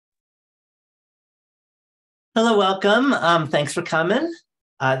Hello, welcome. Thanks for coming.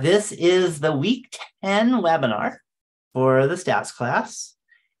 This is the week 10 webinar for the stats class.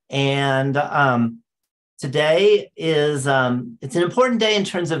 And today is, it's an important day in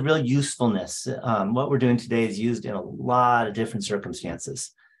terms of real usefulness. What we're doing today is used in a lot of different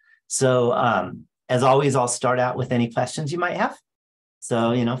circumstances. So as always, I'll start out with any questions you might have.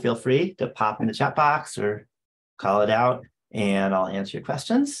 So, feel free to pop in the chat box or call it out and I'll answer your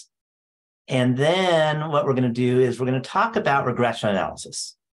questions. And then what we're going to do is we're going to talk about regression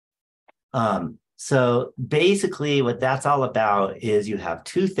analysis. So basically what that's all about is you have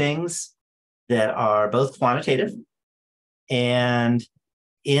two things that are both quantitative. And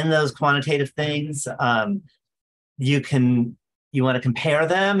in those quantitative things, you want to compare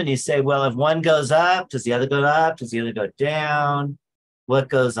them and you say, well, if one goes up, does the other go up? Does the other go down? What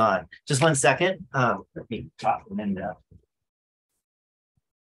goes on? Just one second. Let me talk a minute up.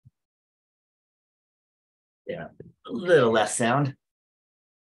 Yeah, a little less sound.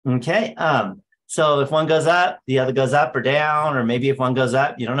 Okay. So if one goes up, the other goes up or down, or maybe if one goes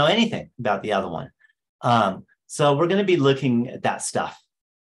up, you don't know anything about the other one. So we're going to be looking at that stuff.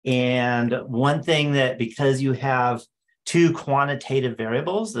 And one thing that, because you have two quantitative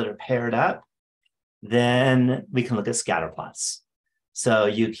variables that are paired up, then we can look at scatter plots. So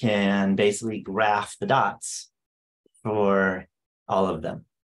you can basically graph the dots for all of them.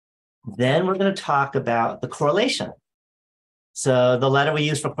 Then we're going to talk about the correlation. So the letter we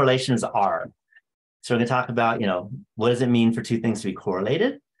use for correlation is R. So we're going to talk about, what does it mean for two things to be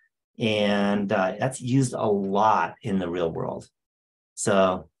correlated? And that's used a lot in the real world.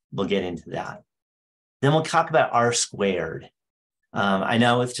 So we'll get into that. Then we'll talk about R squared. I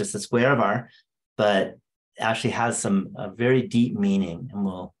know it's just the square of R, but it actually has a very deep meaning, and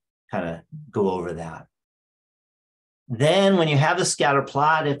we'll kind of go over that. Then when you have the scatter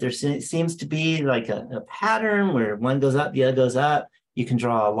plot, if there seems to be like a pattern where one goes up, the other goes up, you can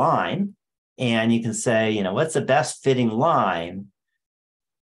draw a line and you can say, what's the best fitting line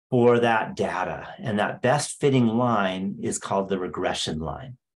for that data? And that best fitting line is called the regression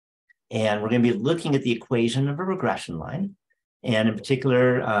line. And we're going to be looking at the equation of a regression line. And in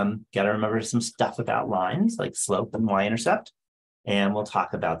particular, got to remember some stuff about lines like slope and y-intercept. And we'll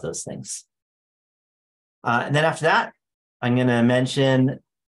talk about those things. And then after that, I'm going to mention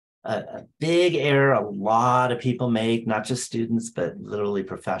a big error a lot of people make, not just students, but literally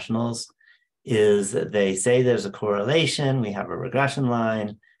professionals, is that they say there's a correlation, we have a regression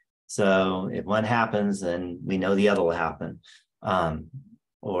line. So if one happens, then we know the other will happen.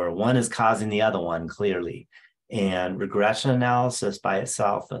 Or one is causing the other one clearly. And regression analysis by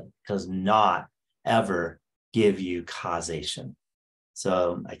itself does not ever give you causation.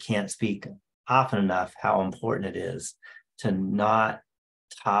 So I can't speak often enough how important it is to not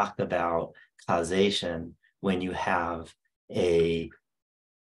talk about causation when you have a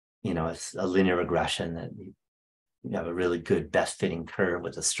linear regression that you have a really good best fitting curve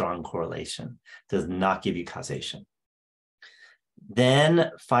with a strong correlation. It does not give you causation.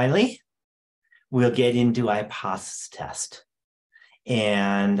 Then finally, we'll get into a hypothesis test.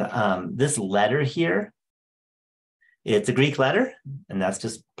 And this letter here, it's a Greek letter, and that's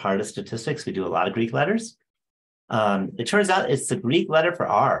just part of statistics. We do a lot of Greek letters. It turns out it's the Greek letter for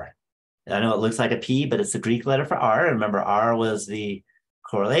R. I know it looks like a P, but it's the Greek letter for R. Remember, R was the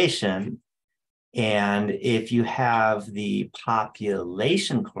correlation. And if you have the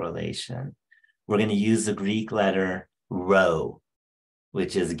population correlation, we're going to use the Greek letter rho,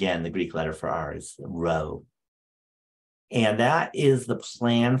 which is, again, the Greek letter for R is rho. And that is the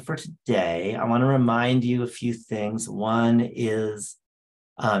plan for today. I want to remind you a few things. One is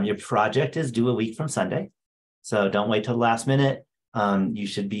your project is due a week from Sunday. So don't wait till the last minute. You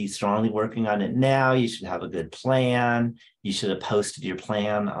should be strongly working on it now. You should have a good plan. You should have posted your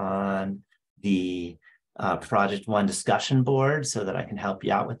plan on the Project One discussion board so that I can help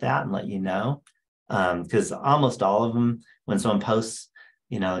you out with that and let you know. Because almost all of them, when someone posts,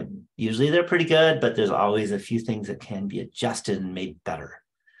 usually they're pretty good, but there's always a few things that can be adjusted and made better.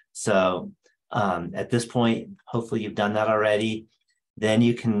 So at this point, hopefully you've done that already. Then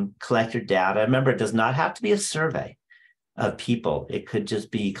you can collect your data. Remember, it does not have to be a survey of people. It could just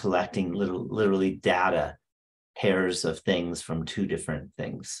be collecting literally data, pairs of things from two different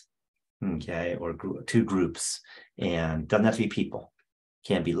things, okay, or two groups. And doesn't have to be people.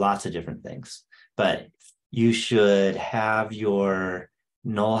 Can be lots of different things. But you should have your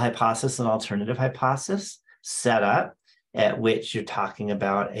null hypothesis and alternative hypothesis set up at which you're talking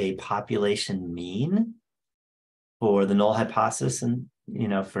about a population mean for the null hypothesis, and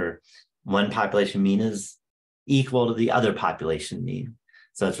for one population mean is equal to the other population mean.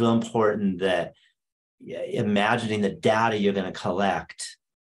 So it's real important that imagining the data you're going to collect,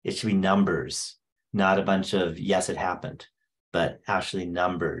 it should be numbers, not a bunch of, yes, it happened, but actually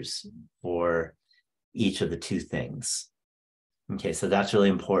numbers for each of the two things. Okay, so that's really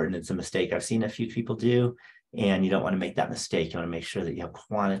important. It's a mistake I've seen a few people do, and you don't want to make that mistake. You want to make sure that you have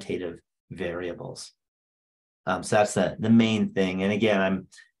quantitative variables. So that's the main thing. And again,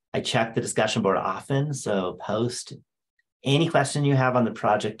 I check the discussion board often, so post any question you have on the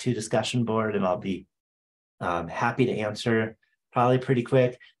Project 2 discussion board, and I'll be happy to answer probably pretty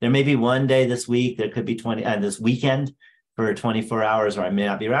quick. There may be one day this week, there could be this weekend for 24 hours, or I may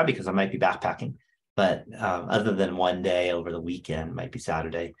not be around because I might be backpacking. But other than one day over the weekend, might be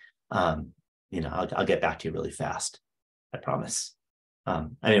Saturday, I'll get back to you really fast. I promise. I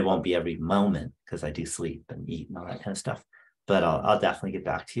mean, it won't be every moment because I do sleep and eat and all that kind of stuff, but I'll definitely get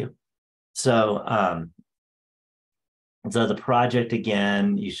back to you. So, so the project,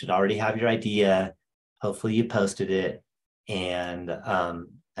 again, you should already have your idea. Hopefully you posted it, and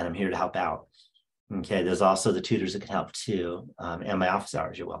I'm here to help out. Okay, there's also the tutors that can help too, and my office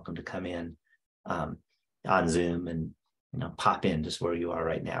hours. You're welcome to come in on Zoom and pop in just where you are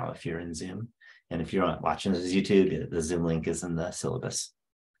right now if you're in Zoom. And if you're watching this YouTube, the Zoom link is in the syllabus.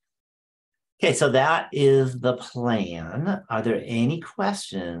 Okay, so that is the plan. Are there any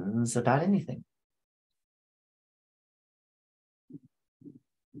questions about anything?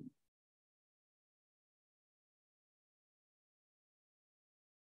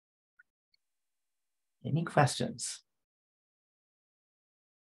 Any questions?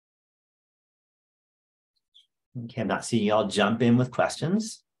 Okay, I'm not seeing y'all jump in with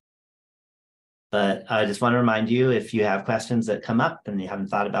questions, but I just want to remind you, if you have questions that come up and you haven't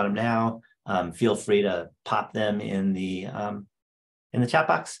thought about them now, feel free to pop them in the chat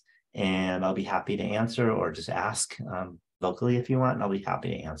box, and I'll be happy to answer, or just ask vocally if you want, and I'll be happy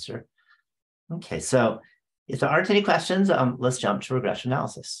to answer. Okay, so if there aren't any questions, let's jump to regression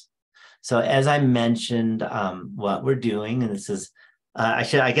analysis. So as I mentioned, what we're doing, and this is, I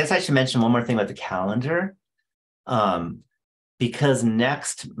guess I should mention one more thing about the calendar. Because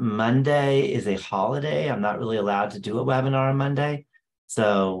next Monday is a holiday, I'm not really allowed to do a webinar on Monday.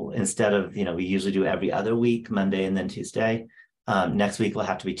 So instead of, we usually do every other week, Monday and then Tuesday. Next week will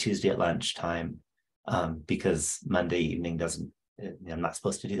have to be Tuesday at lunchtime, because Monday evening I'm not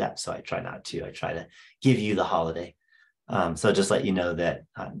supposed to do that. So I try not to. I try to give you the holiday. So just let you know that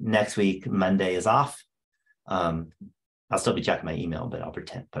next week, Monday is off. I'll still be checking my email, but I'll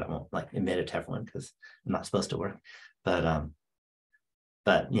pretend, but I won't admit it to everyone because I'm not supposed to work. But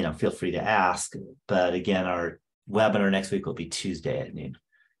feel free to ask. But again, our webinar next week will be Tuesday at noon,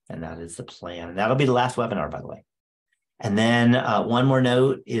 and that is the plan. And that'll be the last webinar, by the way. And then one more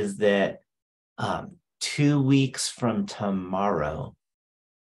note is that 2 weeks from tomorrow,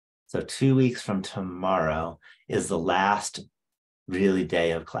 so 2 weeks from tomorrow is the last really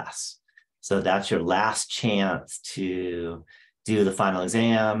day of class. So that's your last chance to do the final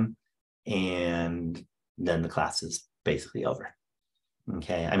exam, and then the class is basically over.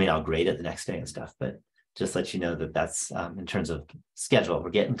 Okay, I mean, I'll grade it the next day and stuff, but just let you know that that's in terms of schedule, we're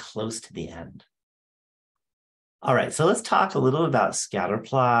getting close to the end. All right, so let's talk a little about scatter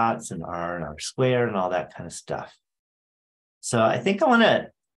plots and R and R squared and all that kind of stuff. So I think I want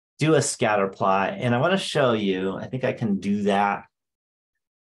to do a scatter plot, and I want to show you, I think I can do that.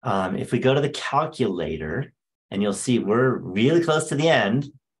 If we go to the calculator, and you'll see we're really close to the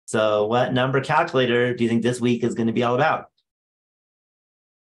end. So what number calculator do you think this week is going to be all about?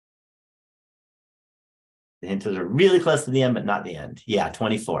 The hint is we're really close to the end, but not the end. Yeah,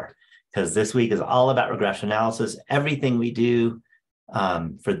 24. Because this week is all about regression analysis. Everything we do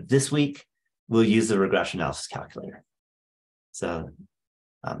for this week, we'll use the regression analysis calculator. So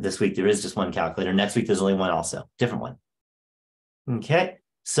this week, there is just one calculator. Next week, there's only one also, different one. Okay,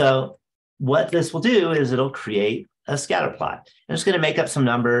 so what this will do is it'll create a scatter plot. I'm just going to make up some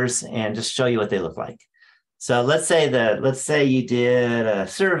numbers and just show you what they look like. So let's say you did a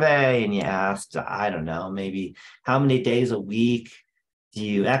survey and you asked, I don't know, maybe how many days a week do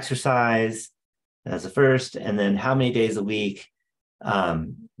you exercise as a first, and then how many days a week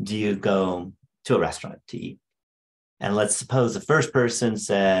do you go to a restaurant to eat? And let's suppose the first person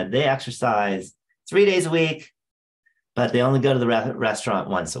said they exercise 3 days a week, but they only go to the restaurant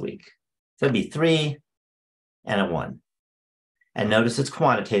once a week. So it'd be 3 and a 1. And notice it's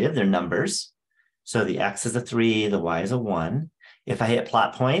quantitative, they're numbers. So the X is a 3, the Y is a 1. If I hit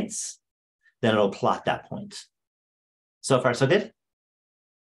plot points, then it'll plot that point. So far, so good?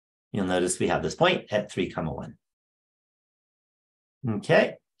 You'll notice we have this point at 3, 1.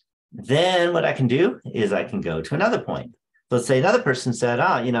 Okay. Then what I can do is I can go to another point. Let's say another person said,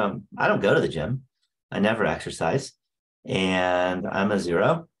 I don't go to the gym. I never exercise, and I'm a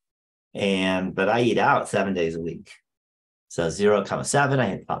 0. But I eat out 7 days a week. So 0, 7, I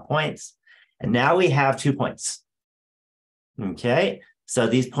hit top points. And now we have 2 points. Okay, so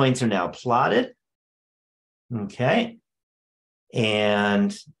these points are now plotted. Okay,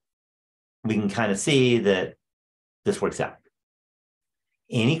 and we can kind of see that this works out.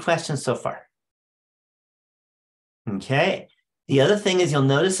 Any questions so far? Okay, the other thing is you'll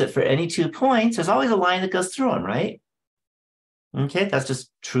notice that for any 2 points, there's always a line that goes through them, right? Okay, that's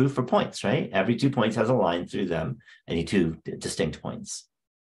just true for points, right? Every 2 points has a line through them, any 2 distinct points.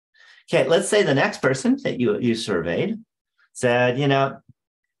 Okay, let's say the next person that you surveyed said,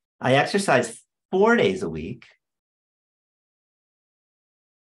 I exercise 4 days a week,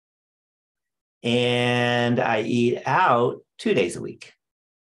 and I eat out 2 days a week.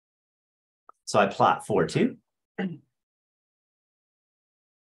 So I plot 4, 2.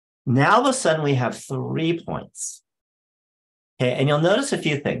 Now all of a sudden we have 3 points. Okay, and you'll notice a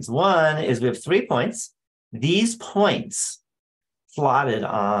few things. One is we have 3 points. These points plotted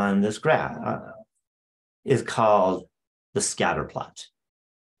on this graph is called the scatter plot.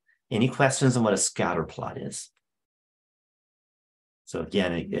 Any questions on what a scatter plot is? So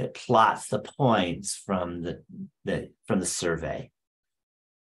again, it plots the points from the survey.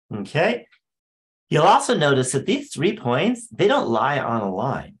 Okay. You'll also notice that these 3 points, they don't lie on a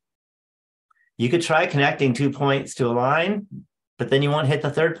line. You could try connecting 2 points to a line, but then you won't hit the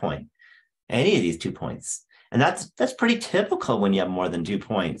 3rd point, any of these 2 points. And that's pretty typical when you have more than 2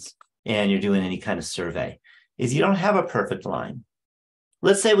 points and you're doing any kind of survey, is you don't have a perfect line.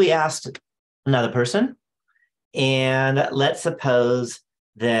 Let's say we asked another person, and let's suppose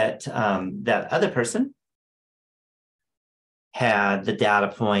that that other person had the data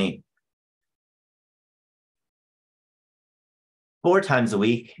point 4 times a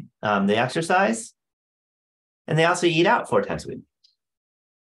week. They exercise, and they also eat out 4 times a week.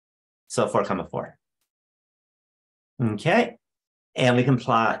 So 4, 4. Okay, and we can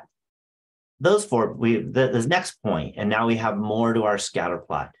plot those 4, this next point, and now we have more to our scatter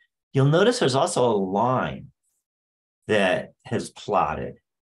plot. You'll notice there's also a line that has plotted.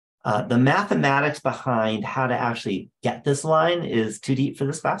 The mathematics behind how to actually get this line is too deep for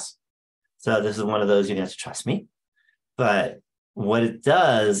this class. So this is one of those you're going to have to trust me. But what it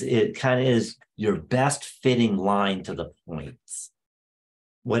does, it kind of is your best fitting line to the points.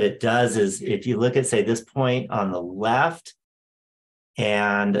 What it does is if you look at, say, this point on the left,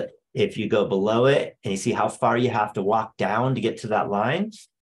 and if you go below it and you see how far you have to walk down to get to that line,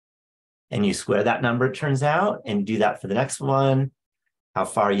 and you square that number, it turns out, and do that for the next one, how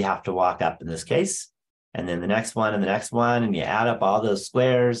far you have to walk up in this case, and then the next one and the next one, and you add up all those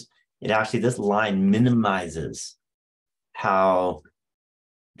squares, it actually, this line minimizes how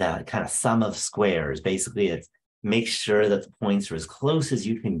that kind of sum of squares, basically it makes sure that the points are as close as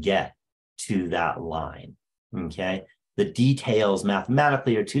you can get to that line, okay? The details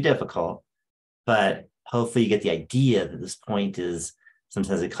mathematically are too difficult, but hopefully you get the idea that this point is,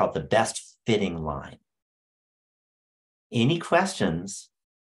 sometimes they call it the best fitting line. Any questions?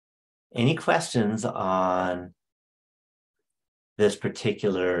 Any questions on this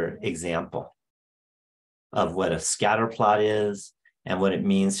particular example of what a scatter plot is and what it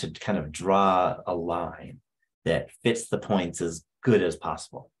means to kind of draw a line that fits the points as good as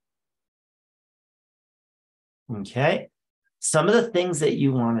possible? Okay. Some of the things that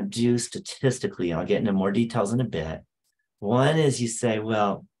you want to do statistically, I'll get into more details in a bit. One is you say,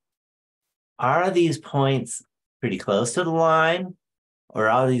 well, are these points pretty close to the line, or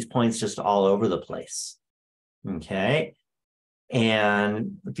are these points just all over the place? Okay.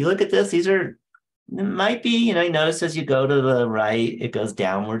 And if you look at this, these are, it might be, you notice as you go to the right, it goes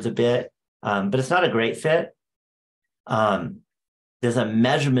downwards a bit, but it's not a great fit. There's a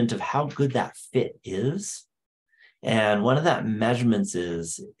measurement of how good that fit is. And one of that measurements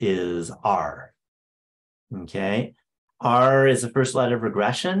is R. Okay. R is the first letter of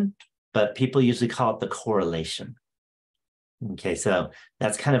regression, but people usually call it the correlation. Okay, so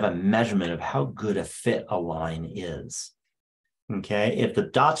that's kind of a measurement of how good a fit a line is. Okay, if the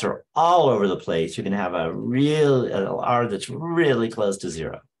dots are all over the place, you're going to have a R that's really close to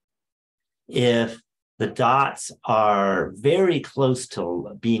 0. If the dots are very close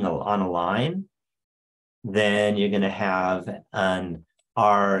to being on a line, then you're going to have an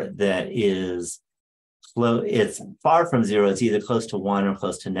R that is close. It's far from 0. It's either close to 1 or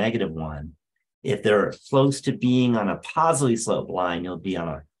close to -1. If they're close to being on a positively sloped line, you'll be on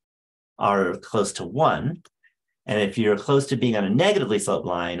a R close to 1. And if you're close to being on a negatively sloped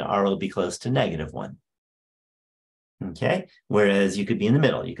line, R will be close to -1. Okay. Whereas you could be in the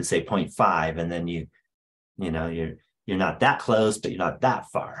middle. You could say 0.5, and then you You're not that close, but you're not that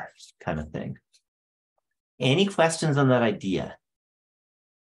far, kind of thing. Any questions on that idea?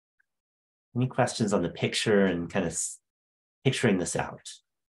 Any questions on the picture and kind of picturing this out?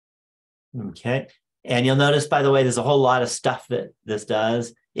 Okay. And you'll notice, by the way, there's a whole lot of stuff that this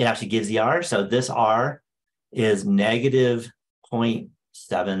does. It actually gives the R. So this R is negative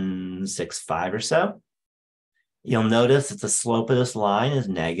 0.765 or so. You'll notice that the slope of this line is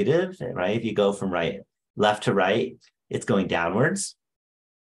negative, right? If you go from left to right, it's going downwards.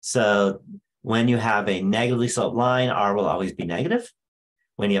 So when you have a negatively sloped line, R will always be negative.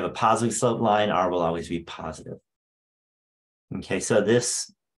 When you have a positively sloped line, R will always be positive. Okay, so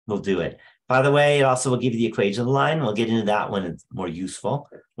this will do it. By the way, it also will give you the equation of the line. We'll get into that when it's more useful,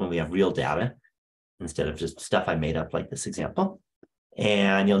 when we have real data, instead of just stuff I made up like this example.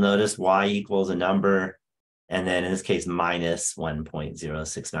 And you'll notice y equals a number, and then in this case, minus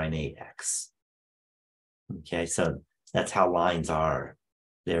 1.0698x. Okay, so that's how lines are.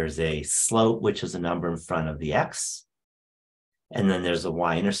 There's a slope, which is a number in front of the x. And then there's a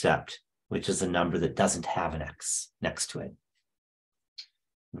y-intercept, which is a number that doesn't have an x next to it.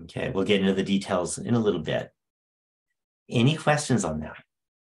 Okay, we'll get into the details in a little bit. Any questions on that?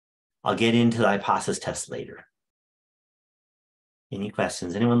 I'll get into the hypothesis test later. Any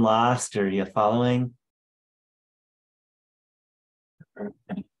questions? Anyone lost, or are you following?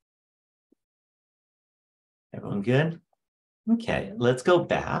 Everyone good? Okay, let's go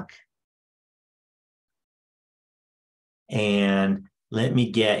back. And let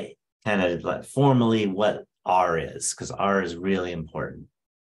me get kind of formally what R is, because R is really important.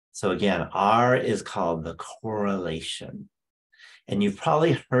 So again, R is called the correlation. And you've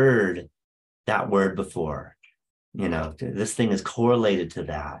probably heard that word before. This thing is correlated to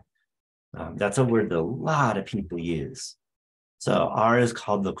that. That's a word that a lot of people use. So R is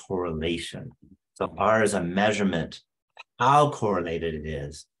called the correlation. So R is a measurement of how correlated it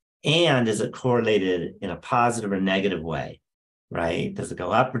is. And is it correlated in a positive or negative way, right? Does it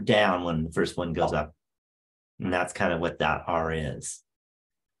go up or down when the first one goes up? And that's kind of what that R is.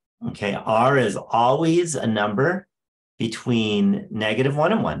 Okay, R is always a number between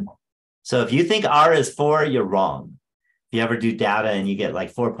 -1 and 1. So if you think R is 4, you're wrong. If you ever do data and you get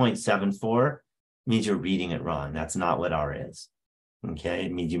like 4.74, it means you're reading it wrong. That's not what R is. Okay,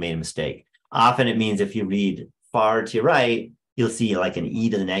 it means you made a mistake. Often it means if you read far to your right, you'll see like an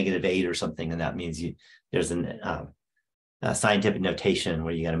e to the -8 or something, and that means there's a scientific notation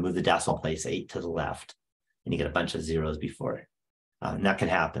where you got to move the decimal place 8 to the left, and you get a bunch of zeros before it. And that can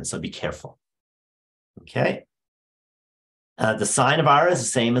happen, so be careful. Okay. The sign of R is the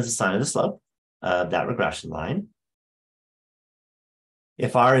same as the sign of the slope of that regression line.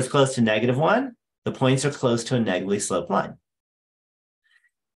 If R is close to -1, the points are close to a negatively sloped line.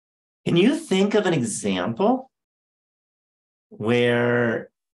 Can you think of an example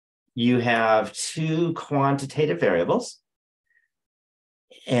where you have two quantitative variables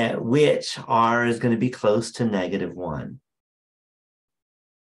at which R is going to be close to -1?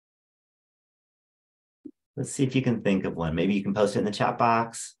 Let's see if you can think of one. Maybe you can post it in the chat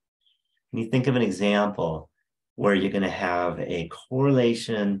box. Can you think of an example where you're going to have a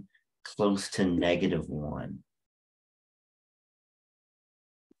correlation close to -1?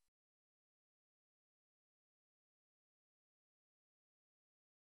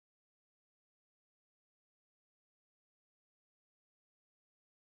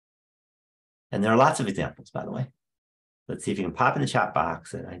 And there are lots of examples, by the way. Let's see if you can pop in the chat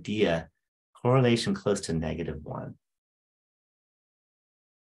box an idea, correlation close to -1.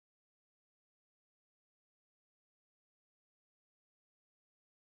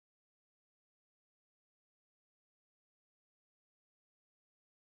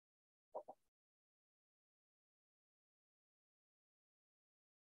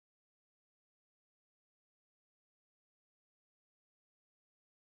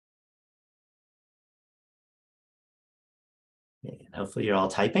 And hopefully you're all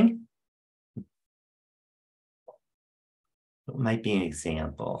typing. What might be an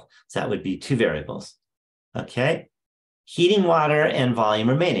example? So that would be two variables. Okay. Heating water and volume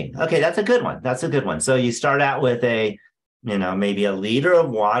remaining. Okay, that's a good one. That's a good one. So you start out with maybe a liter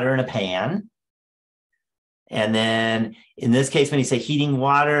of water in a pan. And then in this case, when you say heating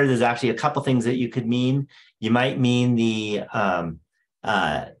water, there's actually a couple things that you could mean. You might mean the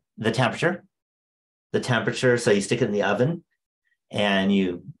temperature. The temperature, so you stick it in the oven and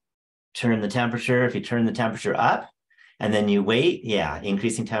you turn the temperature. If you turn the temperature up and then you wait,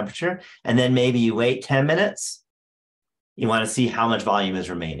 increasing temperature. And then maybe you wait 10 minutes. You want to see how much volume is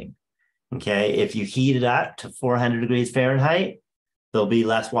remaining. Okay, if you heat it up to 400 degrees Fahrenheit, there'll be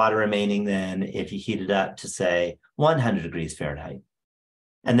less water remaining than if you heat it up to, say, 100 degrees Fahrenheit.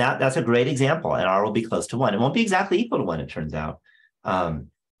 And that's a great example. And R will be close to 1. It won't be exactly equal to 1, it turns out. I'm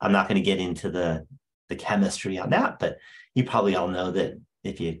not going to get into the chemistry on that, but you probably all know that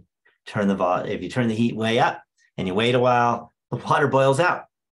if you turn the heat way up and you wait a while, the water boils out.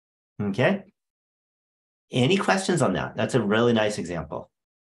 Okay. Any questions on that? That's a really nice example.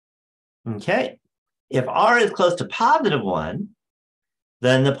 Okay. If R is close to positive 1,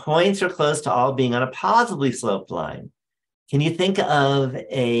 then the points are close to all being on a positively sloped line. Can you think of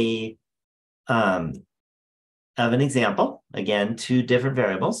an example? Again, 2 different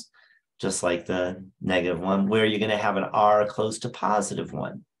variables, just like the -1, where you're going to have an R close to positive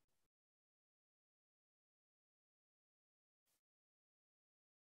 1.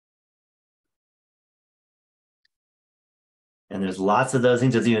 And there's lots of those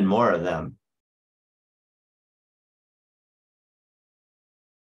things. There's even more of them.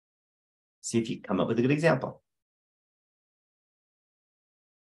 See if you come up with a good example.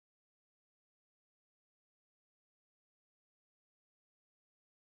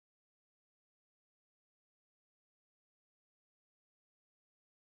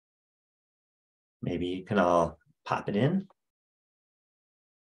 Maybe you can all pop it in.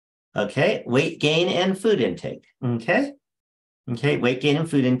 Okay, weight gain and food intake. Okay, weight gain and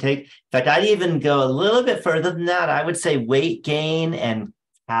food intake. In fact, I'd even go a little bit further than that. I would say weight gain and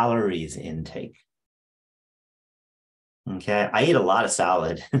calories intake. Okay, I eat a lot of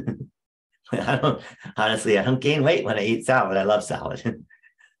salad. I don't gain weight when I eat salad. I love salad.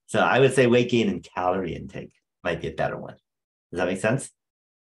 So I would say weight gain and calorie intake might be a better one. Does that make sense?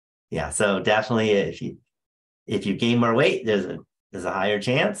 Yeah, so definitely if you gain more weight, there's a higher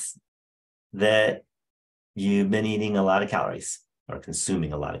chance that you've been eating a lot of calories or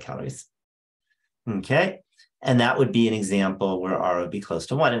consuming a lot of calories. Okay, and that would be an example where R would be close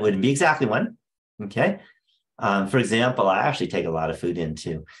to 1. It wouldn't be exactly 1. Okay, for example, I actually take a lot of food in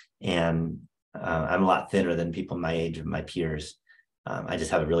too, and I'm a lot thinner than people my age and my peers. I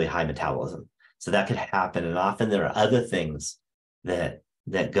just have a really high metabolism, so that could happen, and often there are other things that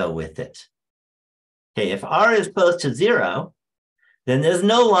go with it. Okay, if R is close to 0, then there's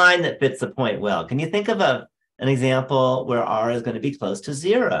no line that fits the point well. Can you think of an example where R is going to be close to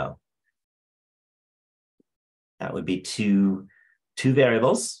 0? That would be two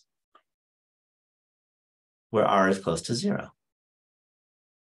variables where R is close to 0.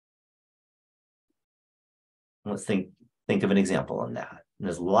 Let's think of an example on that. And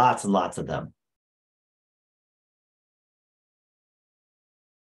there's lots and lots of them.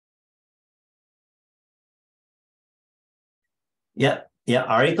 Yeah,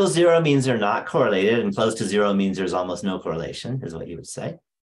 R equals 0 means they're not correlated, and close to 0 means there's almost no correlation, is what you would say.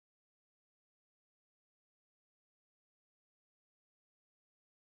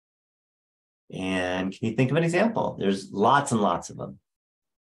 And can you think of an example? There's lots and lots of them.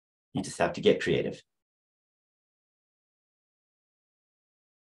 You just have to get creative.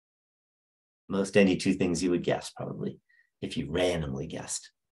 Most any 2 things you would guess, probably, if you randomly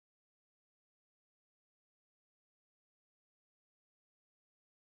guessed.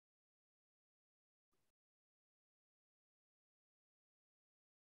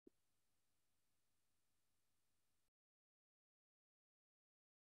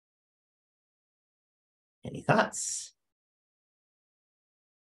 Any thoughts?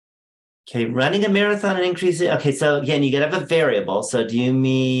 Okay, running a marathon and increasing. Okay, so again, you gotta have a variable. So do you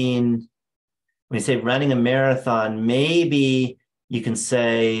mean when you say running a marathon, maybe you can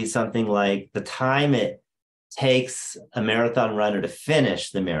say something like the time it takes a marathon runner to finish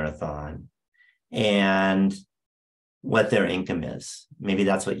the marathon and what their income is. Maybe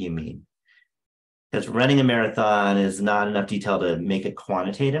that's what you mean. Because running a marathon is not enough detail to make it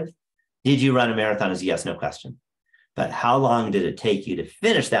quantitative. Did you run a marathon is a yes, no question. But how long did it take you to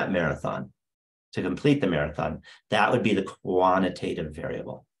finish that marathon, to complete the marathon? That would be the quantitative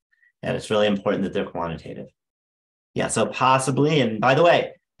variable. And it's really important that they're quantitative. Yeah, so possibly, and by the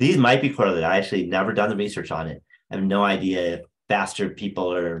way, these might be correlated. I actually never done the research on it. I have no idea if faster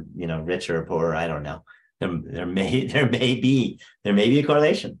people are, richer or poorer. I don't know. There may be a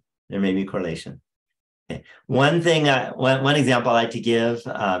correlation. There may be a correlation. Okay. One thing, one example I like to give,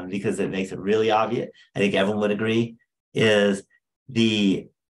 because it makes it really obvious, I think everyone would agree, is the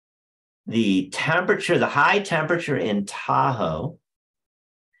temperature, the high temperature in Tahoe,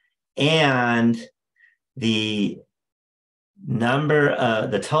 and the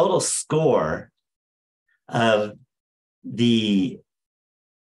total score of the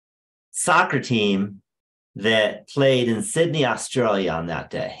soccer team that played in Sydney, Australia on that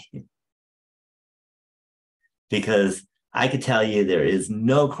day. Because I could tell you there is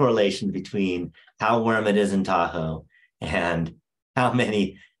no correlation between how warm it is in Tahoe and how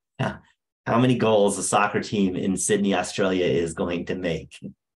many how many goals the soccer team in Sydney, Australia is going to make.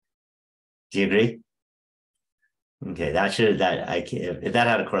 Do you agree? Okay, if that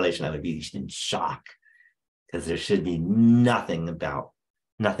had a correlation, I would be in shock because there should be nothing to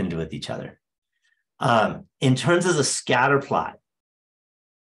do with each other. In terms of the scatter plot,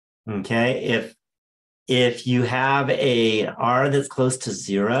 okay, if you have a R that's close to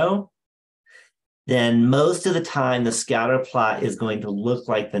 0, then most of the time the scatter plot is going to look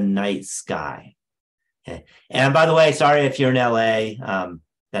like the night sky. Okay. And by the way, sorry if you're in LA,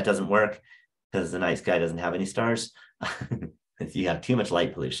 that doesn't work because the night sky doesn't have any stars. You have too much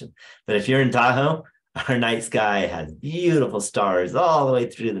light pollution. But if you're in Tahoe, our night sky has beautiful stars all the way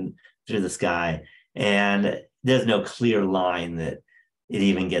through the sky. And there's no clear line that it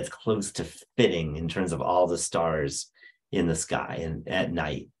even gets close to fitting in terms of all the stars in the sky and at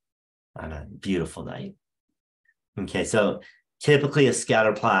night on a beautiful night. Okay, so typically a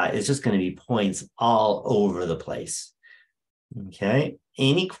scatter plot is just going to be points all over the place. Okay,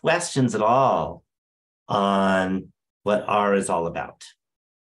 any questions at all on what R is all about?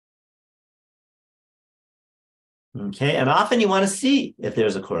 Okay, and often you want to see if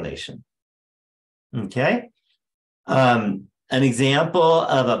there's a correlation. Okay, an example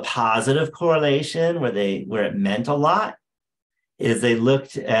of a positive correlation where it meant a lot is they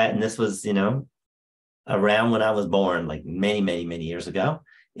looked at, and this was, around when I was born, like many, many, many years ago,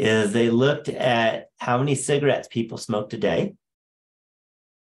 is they looked at how many cigarettes people smoked a day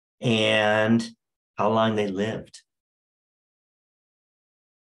and how long they lived.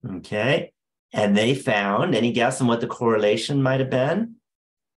 Okay, and they found, any guess on what the correlation might have been?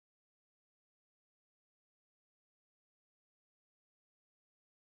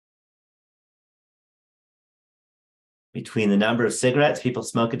 Between the number of cigarettes people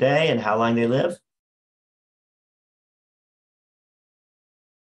smoke a day and how long they live?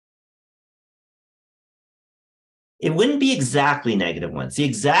 It wouldn't be exactly -1. See,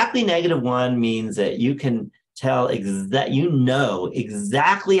 exactly -1 means that you can tell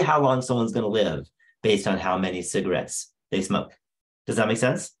exactly how long someone's going to live based on how many cigarettes they smoke. Does that make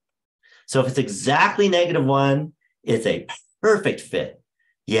sense? So if it's exactly -1, it's a perfect fit.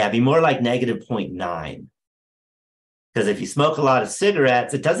 Yeah, it'd be more like -0.9. Because if you smoke a lot of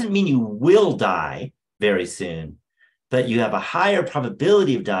cigarettes, it doesn't mean you will die very soon, but you have a higher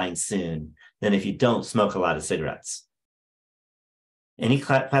probability of dying soon than if you don't smoke a lot of cigarettes. Any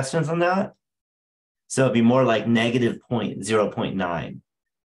questions on that? So it'd be more like -0.9.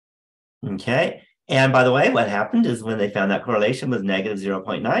 Okay. And by the way, what happened is when they found that correlation was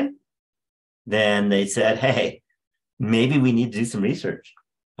 -0.9, then they said, hey, maybe we need to do some research,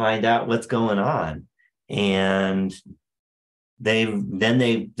 find out what's going on. And then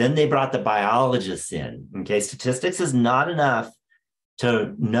they brought the biologists in. Okay, statistics is not enough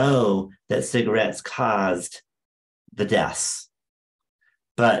to know that cigarettes caused the deaths,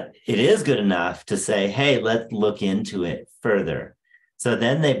 but it is good enough to say, hey, let's look into it further. So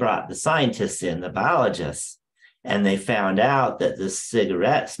then they brought the scientists in, the biologists, and they found out that the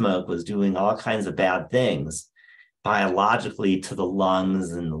cigarette smoke was doing all kinds of bad things biologically to the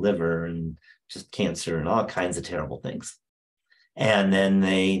lungs and the liver and just cancer and all kinds of terrible things. And then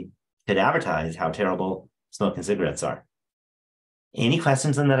they could advertise how terrible smoking cigarettes are. Any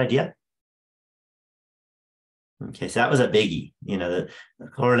questions on that idea? Okay, so that was a biggie. The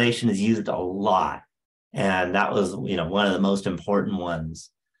correlation is used a lot. And that was, one of the most important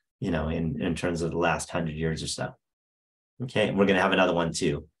ones, in terms of the last 100 years or so. Okay, we're going to have another one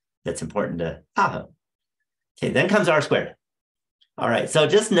too that's important to Tahoe. Okay, then comes R squared. All right, so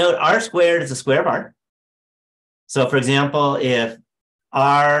just note R squared is a square of R. So for example, if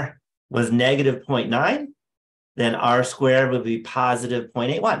R was -0.9, then R squared would be positive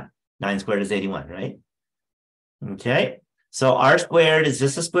 0.81. 9 squared is 81, right? Okay, so R squared is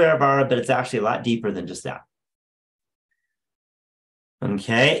just a square of R, but it's actually a lot deeper than just that.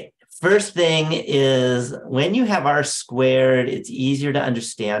 Okay, first thing is when you have R squared, it's easier to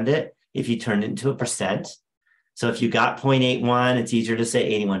understand it if you turn it into a percent. So if you got 0.81, it's easier to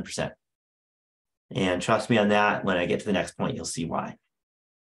say 81%. And trust me on that, when I get to the next point, you'll see why.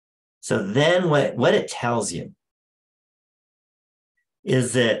 So then what it tells you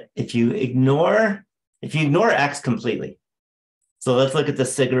is that if you ignore X completely, so let's look at the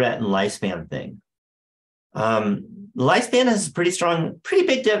cigarette and lifespan thing. Lifespan has a pretty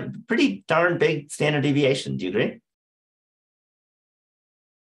darn big standard deviation. Do you agree?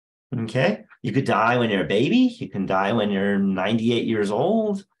 Okay. You could die when you're a baby. You can die when you're 98 years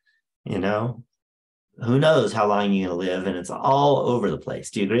old. who knows how long you're going to live, and it's all over the place.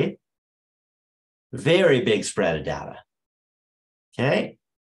 Do you agree? Very big spread of data. Okay.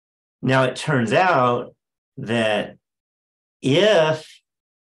 Now it turns out that if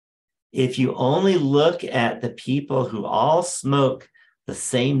you only look at the people who all smoke the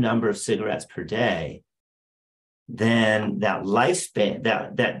same number of cigarettes per day, then that lifespan,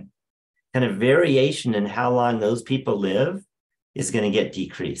 that kind of variation in how long those people live is going to get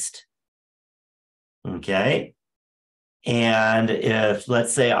decreased. Okay. And if,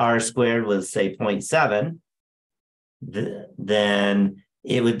 let's say, R squared was, say, 0.7, then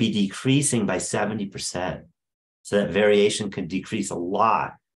it would be decreasing by 70%. So that variation could decrease a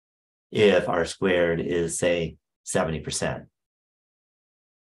lot if R squared is, say, 70%.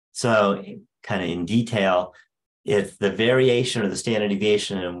 So kind of in detail, if the variation or the standard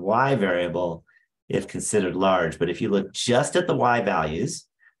deviation in Y variable is considered large, but if you look just at the Y values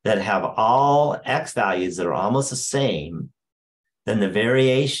that have all X values that are almost the same, then the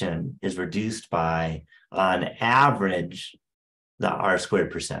variation is reduced by, on average, the R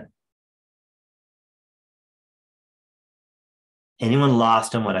squared percent. Anyone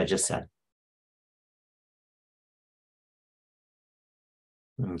lost on what I just said?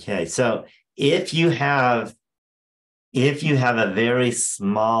 Okay, so if you have a very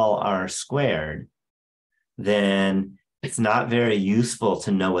small R squared, then it's not very useful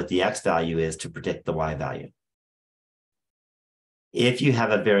to know what the X value is to predict the Y value. If you have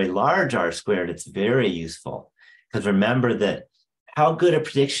a very large R squared, it's very useful, because remember that how good a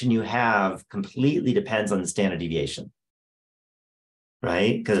prediction you have completely depends on the standard deviation,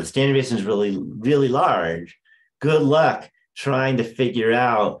 right? Because if standard deviation is really, really large, good luck trying to figure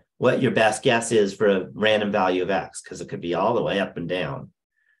out what your best guess is for a random value of X, because it could be all the way up and down.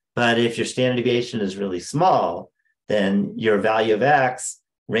 But if your standard deviation is really small, then your value of X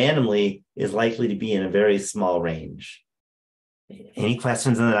randomly is likely to be in a very small range. Any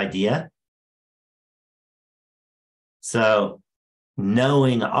questions on that idea? So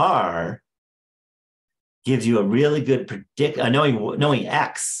knowing R gives you a really good knowing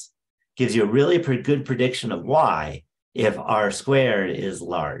X gives you a really good prediction of Y if R squared is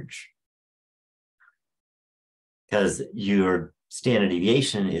large, because your standard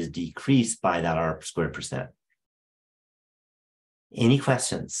deviation is decreased by that R squared percent. Any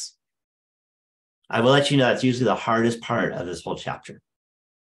questions? I will let you know that's usually the hardest part of this whole chapter,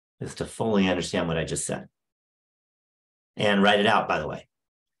 is to fully understand what I just said. And write it out, by the way.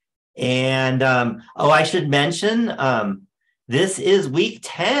 And, I should mention, this is week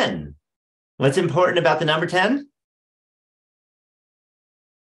 10. What's important about the number 10?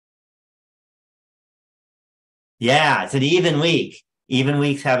 Yeah, it's an even week. Even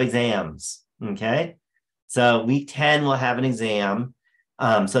weeks have exams, okay? So week 10 will have an exam.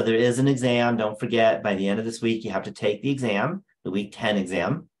 So there is an exam. Don't forget, by the end of this week, you have to take the exam, the week 10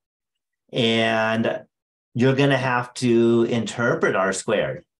 exam. And you're going to have to interpret R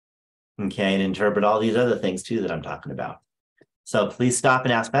squared, okay? And interpret all these other things, too, that I'm talking about. So please stop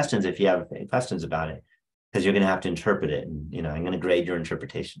and ask questions if you have any questions about it, because you're going to have to interpret it. And, I'm going to grade your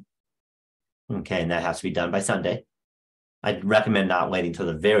interpretation. Okay, and that has to be done by Sunday. I'd recommend not waiting till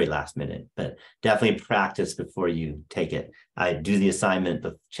the very last minute, but definitely practice before you take it. I do the assignment,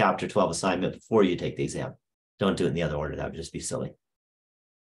 the chapter 12 assignment before you take the exam. Don't do it in the other order. That would just be silly.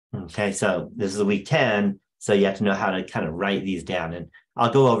 Okay, so this is a week 10, so you have to know how to kind of write these down, and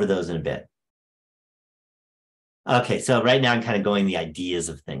I'll go over those in a bit. Okay, so right now I'm kind of going the ideas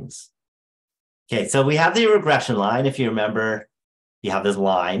of things. Okay, so we have the regression line. If you remember, you have this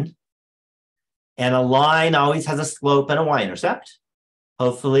line. And a line always has a slope and a y-intercept.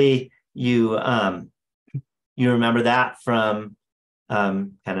 Hopefully you remember that from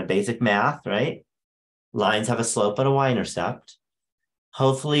kind of basic math, right? Lines have a slope and a y-intercept.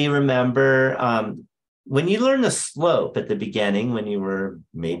 Hopefully you remember when you learned the slope at the beginning, when you were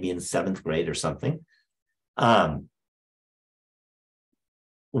maybe in 7th grade or something, how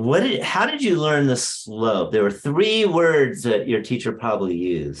did you learn the slope? There were 3 words that your teacher probably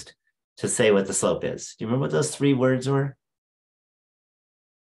used to say what the slope is. Do you remember what those 3 words were?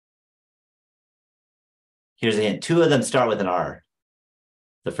 Here's a hint. 2 of them start with an R.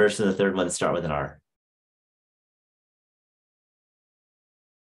 The first and the third one start with an R.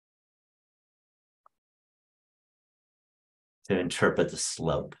 To interpret the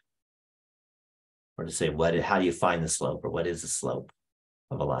slope, or to say how do you find the slope, or what is the slope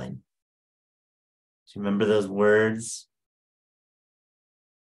of a line? Do you remember those words?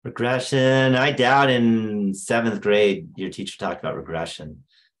 Regression. I doubt in 7th grade your teacher talked about regression.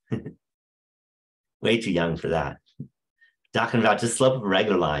 Way too young for that. Talking about just slope of a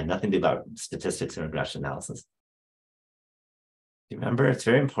regular line, nothing to do about statistics and regression analysis. Remember, it's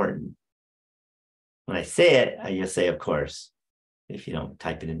very important. When I say it, I just say, of course, if you don't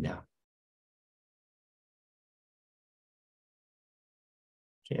type it in now.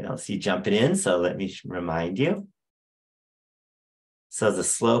 Okay, I don't see you jumping in, so let me remind you. So the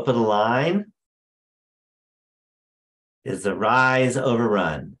slope of the line is the rise over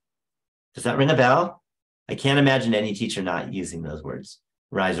run. Does that ring a bell? I can't imagine any teacher not using those words,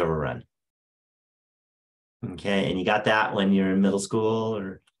 rise over run. Okay, and you got that when you're in middle school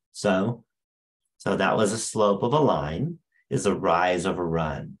or so. So that was a slope of a line, is a rise over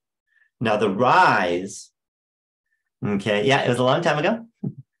run. Now the rise, okay, yeah, it was a long time ago.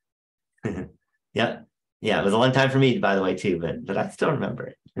 Yeah, it was a long time for me, by the way, too, but I still remember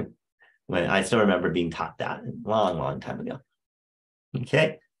it. When I still remember being taught that a long, long time ago.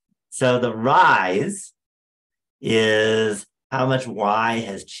 Okay, so the rise is how much y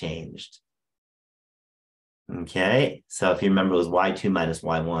has changed. Okay, so if you remember, it was y2 minus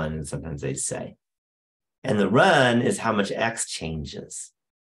y1, and sometimes they say. And the run is how much x changes.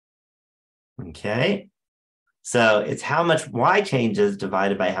 Okay, so it's how much y changes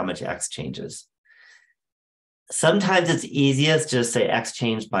divided by how much x changes. Sometimes it's easiest to just say x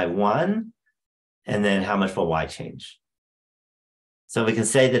changed by 1, and then how much will y change. So we can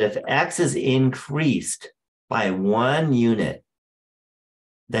say that if x is increased by 1 unit,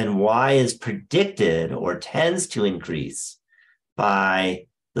 then y is predicted or tends to increase by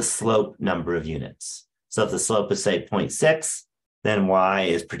the slope number of units. So if the slope is, say, 0.6, then y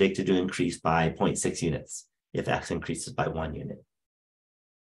is predicted to increase by 0.6 units if x increases by 1 unit.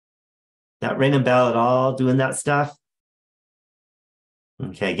 That ring a bell at all, doing that stuff?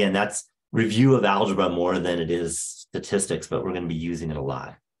 Okay, again, that's review of algebra more than it is statistics, but we're going to be using it a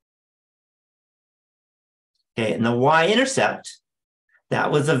lot. Okay, and the y-intercept,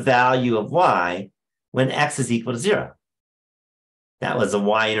 that was a value of y when x is equal to 0. That was the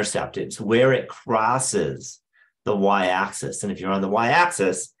y-intercept. It's where it crosses the y-axis. And if you're on the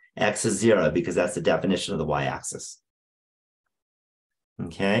y-axis, x is 0 because that's the definition of the y-axis.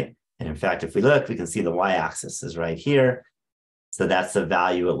 Okay, and in fact, if we look, we can see the y-axis is right here. So that's the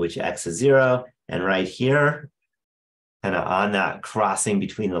value at which x is 0. And right here, kind of on that crossing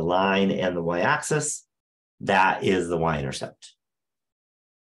between the line and the y-axis, that is the y-intercept.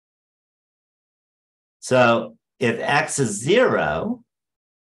 So if x is 0,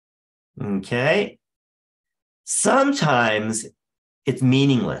 okay, sometimes it's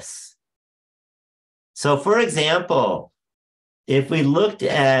meaningless. So for example, if we looked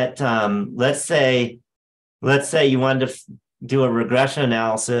at, let's say you wanted to do a regression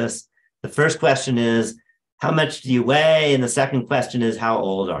analysis, the first question is, how much do you weigh? And the second question is, how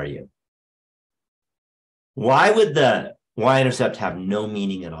old are you? Why would the y-intercept have no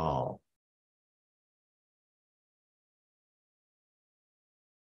meaning at all?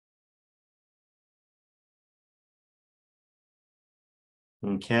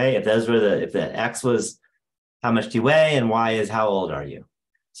 Okay, if the x was how much do you weigh and y is how old are you?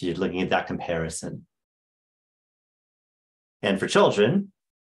 So you're looking at that comparison. And for children,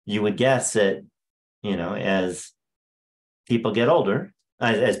 you would guess that, as people get older,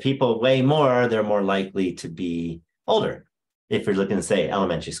 as people weigh more, they're more likely to be older, if you're looking at, say,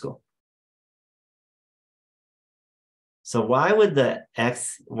 elementary school. So why would the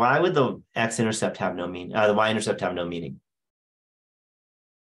x-intercept have no meaning? The y-intercept have no meaning?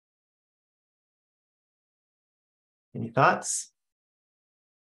 Any thoughts?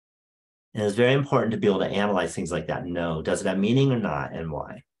 And it's very important to be able to analyze things like that. No, does it have meaning or not, and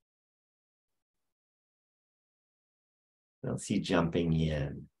why? I don't see jumping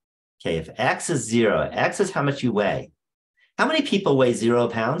in. Okay, if x is 0, x is how much you weigh. How many people weigh 0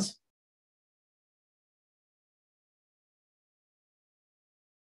 pounds?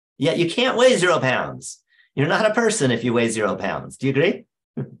 Yeah, you can't weigh 0 pounds. You're not a person if you weigh 0 pounds. Do you agree?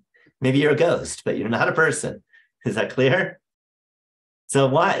 Maybe you're a ghost, but you're not a person. Is that clear? So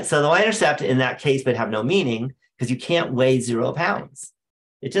the y-intercept in that case would have no meaning because you can't weigh 0 pounds.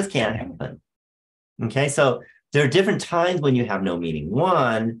 It just can't happen. Okay, so there are different times when you have no meaning.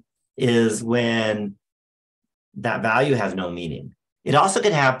 One is when that value has no meaning. It also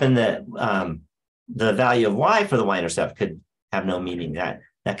could happen that the value of y for the y-intercept could have no meaning. That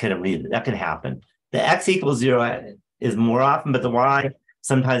can happen. The x equals 0 is more often, but the y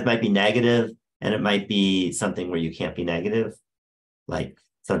sometimes might be negative, and it might be something where you can't be negative, like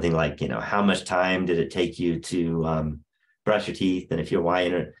something like, how much time did it take you to brush your teeth? And if your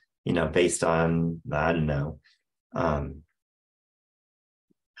y, based on, I don't know, how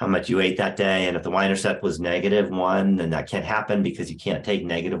how much you ate that day. And if the y-intercept was -1, then that can't happen because you can't take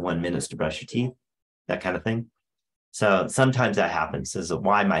 -1 minutes to brush your teeth, that kind of thing. So sometimes that happens, is that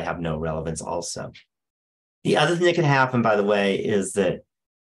y might have no relevance also. The other thing that can happen, by the way, is that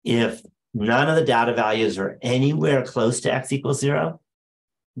if none of the data values are anywhere close to x equals 0,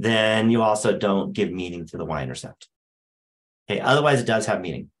 then you also don't give meaning to the y-intercept. Okay, otherwise it does have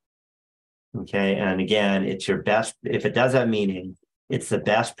meaning. Okay, and again, it's your best, if it does have meaning, it's the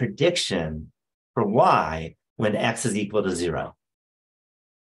best prediction for y when x is equal to 0.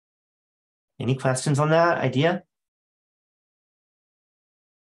 Any questions on that idea?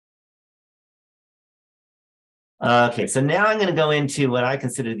 Okay, so now I'm going to go into what I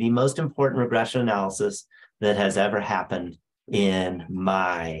consider the most important regression analysis that has ever happened in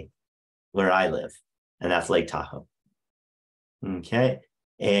where I live, and that's Lake Tahoe. Okay,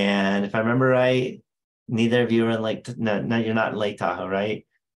 and if I remember right, neither of you are in no, you're not in Lake Tahoe, right?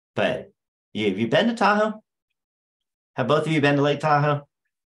 But have you been to Tahoe? Have both of you been to Lake Tahoe?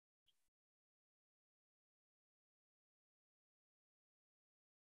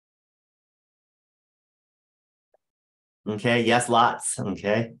 Okay, yes, lots.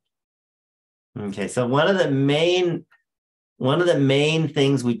 Okay. Okay, so one of the main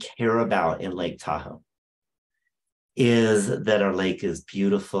things we care about in Lake Tahoe is that our lake is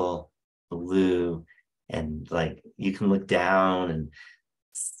beautiful, blue, and like you can look down and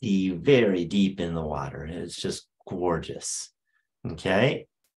see very deep in the water. It's just gorgeous. Okay.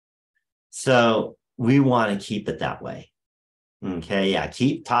 So we want to keep it that way. Okay. Yeah.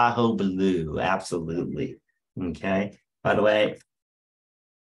 Keep Tahoe blue. Absolutely. Okay. By the way,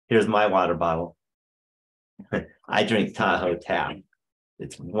 here's my water bottle. I drink Tahoe tap.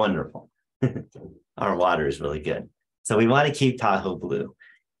 It's wonderful. Our water is really good. So we want to keep Tahoe blue.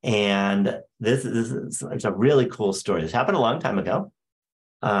 And this is it's a really cool story. This happened a long time ago.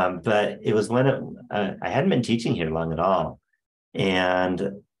 But it was when I hadn't been teaching here long at all.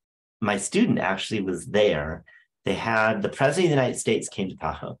 And my student actually was there. They had the president of the United States came to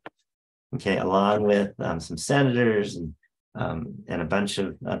Tahoe, okay, along with some senators and a bunch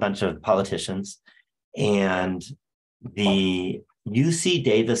of politicians. And the UC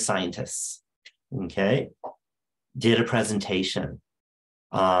Davis scientists, okay, did a presentation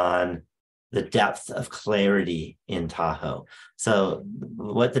on the depth of clarity in Tahoe. So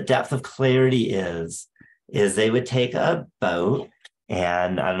what the depth of clarity is they would take a boat,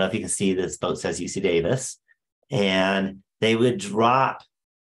 and I don't know if you can see this boat says UC Davis, and they would drop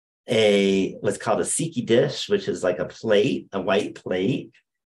what's called a siki dish, which is like a white plate,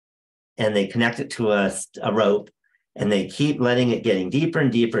 and they connect it to a rope, and they keep letting it getting deeper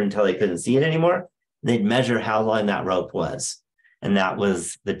and deeper until they couldn't see it anymore. They'd measure how long that rope was. And that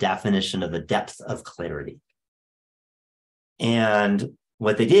was the definition of the depth of clarity. And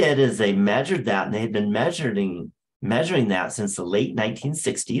what they did is they measured that, and they had been measuring that since the late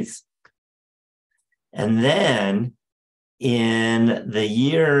 1960s. And then in the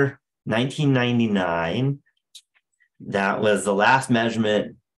year 1999, that was the last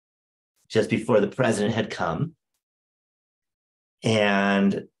measurement just before the president had come.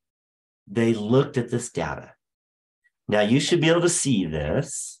 And they looked at this data. Now, you should be able to see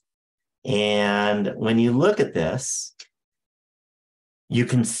this. And when you look at this, you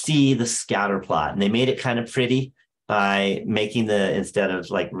can see the scatter plot. And they made it kind of pretty by making instead of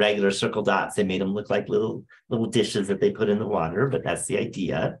like regular circle dots, they made them look like little dishes that they put in the water, but that's the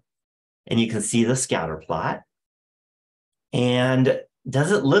idea. And you can see the scatter plot. And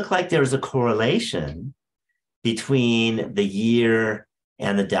does it look like there's a correlation between the year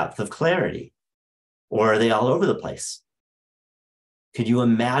and the depth of clarity? Or are they all over the place? Could you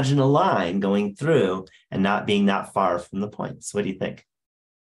imagine a line going through and not being that far from the points? What do you think?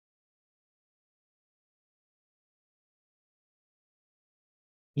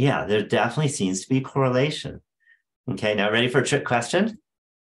 Yeah, there definitely seems to be correlation. Okay, now ready for a trick question?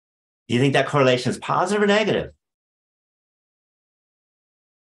 Do you think that correlation is positive or negative?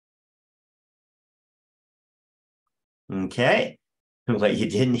 Okay, what you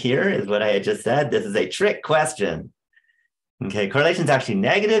didn't hear is what I had just said. This is a trick question. Okay, correlation is actually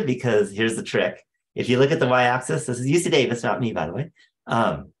negative because here's the trick. If you look at the y-axis, this is UC Davis, not me, by the way,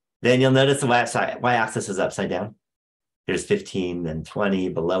 then you'll notice the y-axis is upside down. There's 15 and 20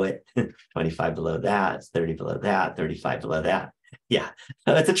 below it, 25 below that, 30 below that, 35 below that. Yeah,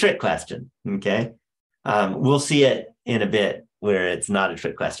 so it's a trick question, okay? We'll see it in a bit where it's not a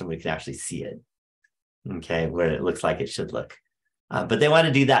trick question. We can actually see it, okay, where it looks like it should look. But they want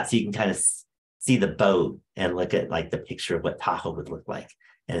to do that so you can kind of see the boat and look at like the picture of what Tahoe would look like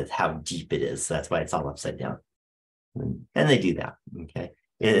and how deep it is. So that's why it's all upside down. And they do that, okay?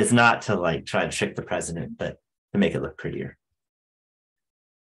 It's not to like try to trick the president, but to make it look prettier.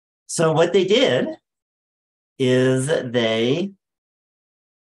 So what they did is they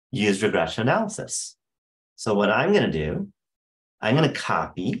used regression analysis. So what I'm going to do, I'm going to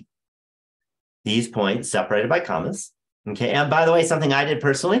copy these points separated by commas. Okay. And by the way, something I did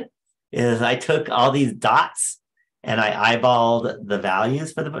personally is I took all these dots and I eyeballed the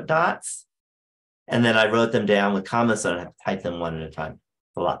values for the dots. And then I wrote them down with commas so I don't have to type them one at a time.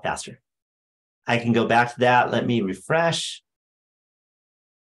 It's a lot faster. I can go back to that. Let me refresh.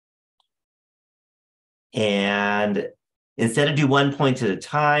 And instead of do 1 point at a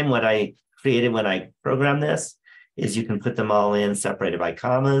time, what I created when I programmed this is you can put them all in separated by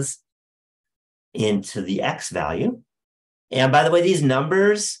commas into the X value. And by the way, these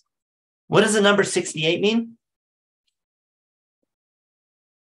numbers, what does the number 68 mean?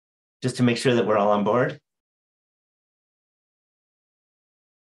 Just to make sure that we're all on board.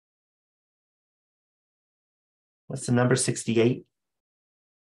 What's the number 68?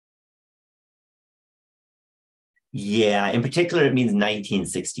 Yeah, in particular, it means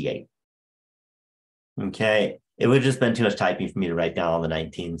 1968. Okay, it would have just been too much typing for me to write down all the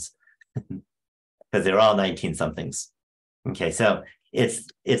 19s because they're all 19 somethings. Okay, so it's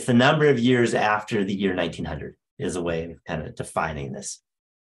the number of years after the year 1900 is a way of kind of defining this.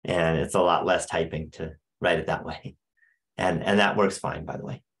 And it's a lot less typing to write it that way. And that works fine, by the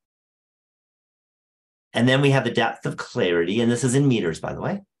way. And then we have the depth of clarity, and this is in meters, by the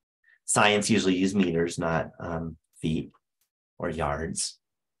way. Science usually use meters, not feet or yards.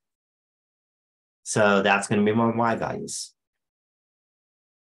 So that's going to be my Y values.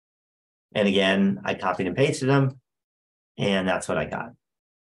 And again, I copied and pasted them, and that's what I got.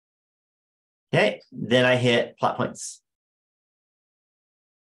 Okay, then I hit plot points.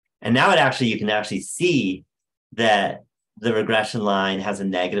 And now you can actually see that the regression line has a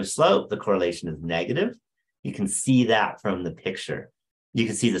negative slope. The correlation is negative. You can see that from the picture. You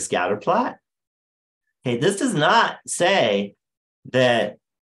can see the scatter plot. Okay, this does not say that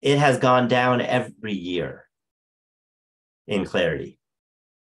it has gone down every year in clarity.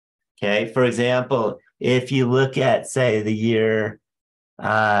 Okay, for example, if you look at, say, the year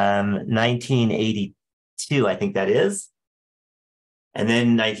 1982, I think that is, and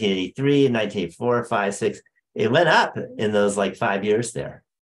then 1983 and 1984, 5, 6, it went up in those like 5 years there.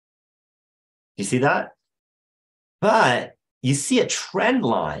 You see that? But you see a trend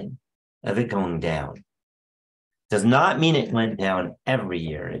line of it going down. Does not mean it went down every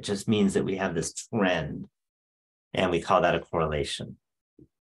year. It just means that we have this trend, and we call that a correlation.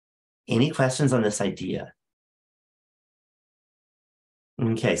 Any questions on this idea?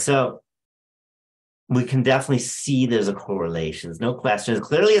 Okay, so we can definitely see there's a correlation. There's no questions.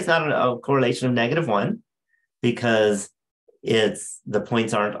 Clearly, it's not a correlation of -1 because the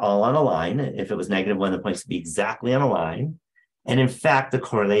points aren't all on a line. If it was -1, the points would be exactly on a line. And in fact, the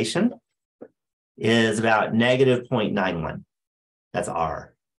correlation is about -0.91. That's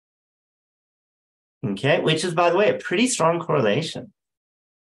R. Okay, which is, by the way, a pretty strong correlation.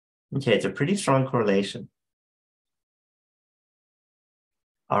 Okay, it's a pretty strong correlation.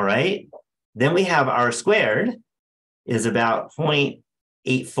 All right, then we have R squared is about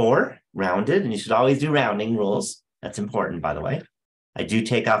 0.84 rounded, and you should always do rounding rules. That's important, by the way. I do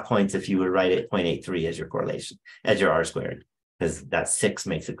take off points if you would write it 0.83 as your correlation, as your R squared, because that 6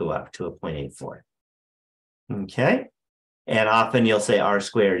 makes it go up to a 0.84. Okay, and often you'll say R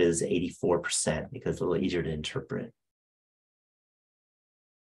squared is 84% because it's a little easier to interpret.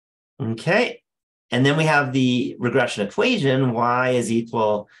 Okay, and then we have the regression equation. Y is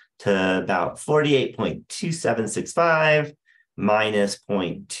equal to about 48.2765 minus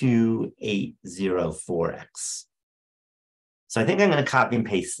 0.2804x. So I think I'm going to copy and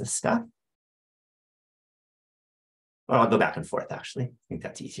paste this stuff. Or I'll go back and forth, actually. I think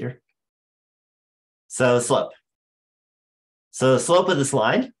that's easier. So slope. So the slope of this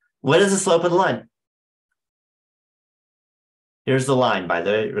line. What is the slope of the line? Here's the line by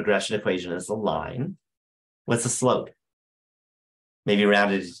the regression equation is the line. What's the slope? Maybe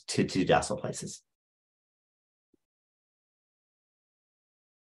rounded to 2 decimal places.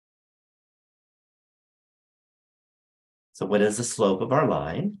 So what is the slope of our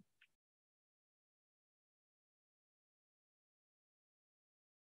line?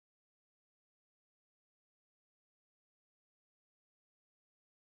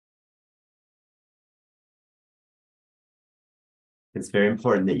 It's very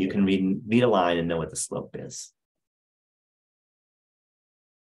important that you can read a line and know what the slope is.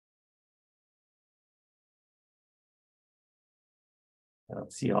 I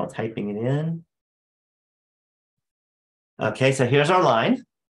don't see you all typing it in. Okay, so here's our line.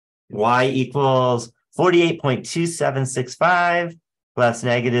 Y equals 48.2765 plus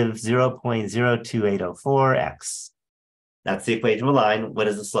negative 0.02804 x. That's the equation of a line. What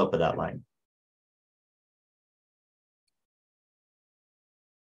is the slope of that line?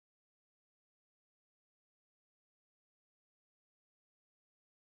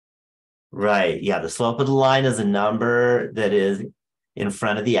 Right. Yeah, the slope of the line is a number that is in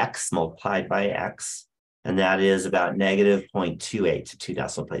front of the x multiplied by x. And that is about negative 0.28 to 2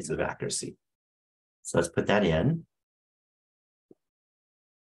 decimal places of accuracy. So let's put that in.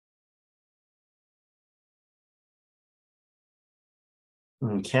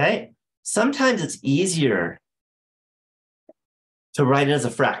 Okay. Sometimes it's easier to write it as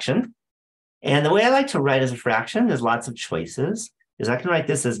a fraction. And the way I like to write as a fraction, there's lots of choices, is I can write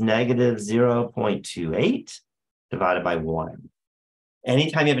this as negative 0.28 divided by 1.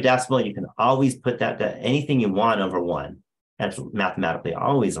 Anytime you have a decimal, you can always put that to anything you want over 1. That's mathematically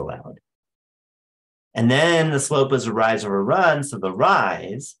always allowed. And then the slope is a rise over run, so the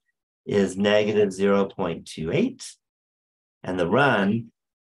rise is negative 0.28, and the run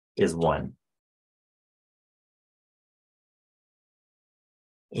is 1.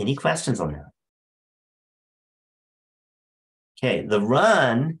 Any questions on that? Okay, the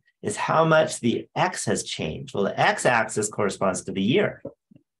run is how much the x has changed. Well, the x-axis corresponds to the year.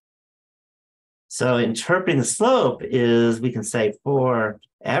 So interpreting the slope is, we can say, for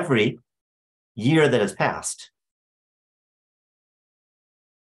every year that has passed.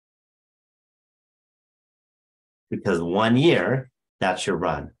 Because 1 year, that's your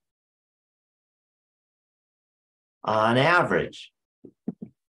run. On average,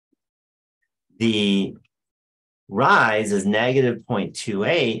 the rise is negative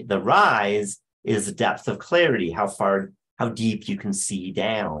 0.28. The rise is the depth of clarity, how deep you can see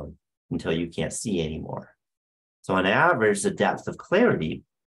down until you can't see anymore. So on average, the depth of clarity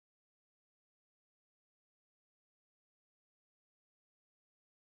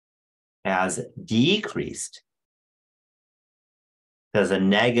has decreased, because a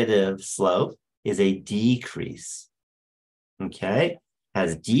negative slope is a decrease. Okay,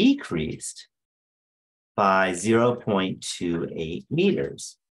 has decreased by 0.28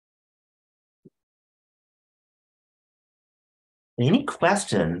 meters. Any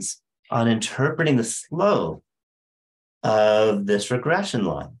questions on interpreting the slope of this regression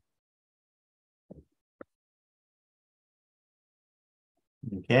line?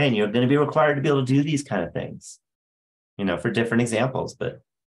 Okay, and you're going to be required to be able to do these kind of things, for different examples, but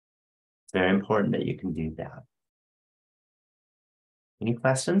it's very important that you can do that. Any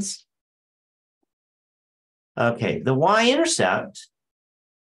questions? Okay, the y-intercept,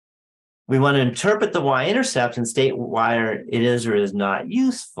 we want to interpret the y-intercept and state why it is or is not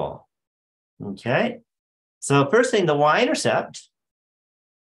useful. Okay, so first thing, the y-intercept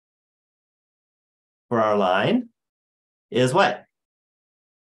for our line is what?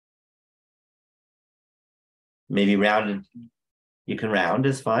 Maybe rounded, you can round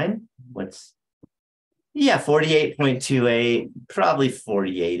is fine. Yeah, 48.28, probably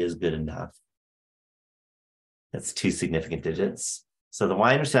 48 is good enough. That's 2 significant digits. So the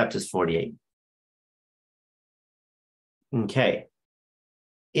y-intercept is 48. Okay.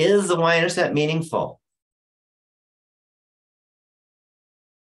 Is the y-intercept meaningful?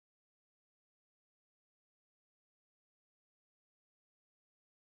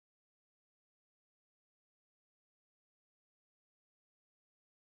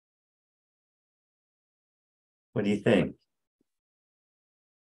 What do you think?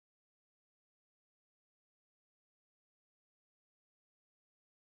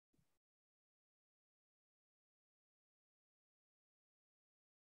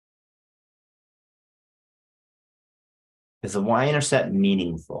 Is the y-intercept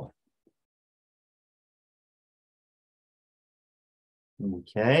meaningful?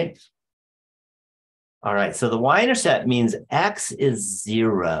 Okay. All right, so the y-intercept means x is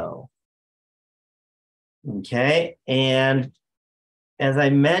 0. Okay, and as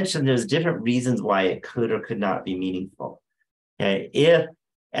I mentioned, there's different reasons why it could or could not be meaningful. Okay, if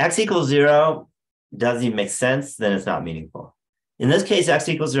x equals 0 doesn't even make sense, then it's not meaningful. In this case, x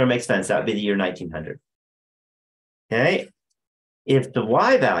equals 0 makes sense. That would be the year 1900. Okay, if the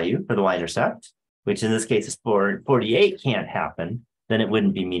y value for the y-intercept, which in this case is 48, can't happen, then it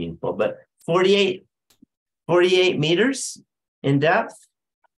wouldn't be meaningful. But 48 meters in depth,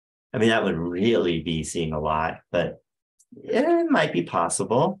 I mean, that would really be seeing a lot, but it might be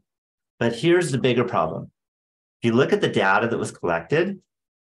possible. But here's the bigger problem. If you look at the data that was collected,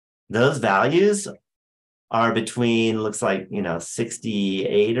 those values are between, looks like,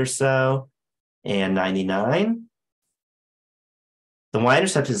 68 or so and 99. The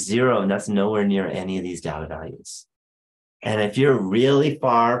y-intercept is 0, and that's nowhere near any of these data values. And if you're really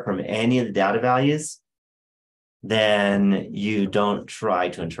far from any of the data values, then you don't try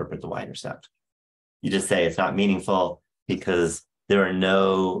to interpret the y-intercept. You just say it's not meaningful because there are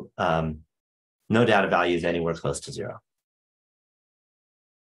no data values anywhere close to 0.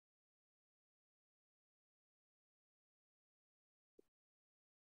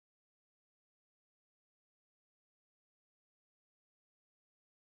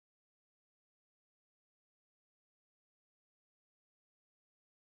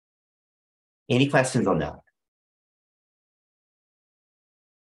 Any questions on that?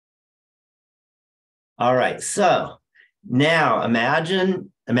 All right, so now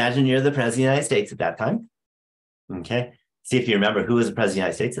imagine you're the president of the United States at that time. Okay, see if you remember who was the president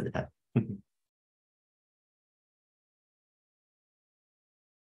of the United States at the time.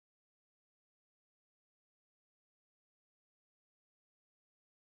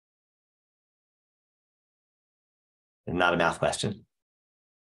 Not a math question.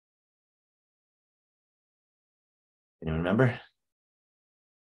 Anyone remember?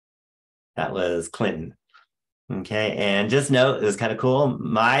 That was Clinton. Okay, and just note, it was kind of cool.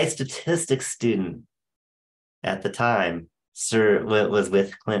 My statistics student at the time was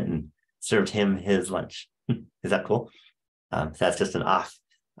with Clinton, served him his lunch. Is that cool? So that's just an off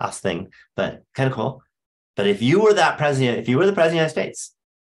thing, but kind of cool. But if you were that president, if you were the president of the United States,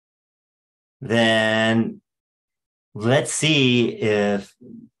 then let's see if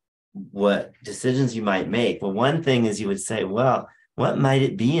what decisions you might make. Well, one thing is you would say, well, what might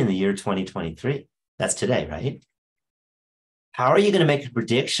it be in the year 2023? That's today, right? How are you going to make a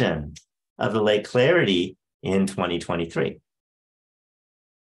prediction of the lake clarity in 2023?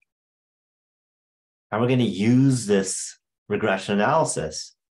 How are we going to use this regression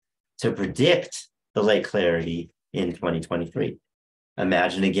analysis to predict the lake clarity in 2023?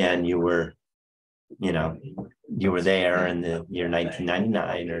 Imagine again, you were there in the year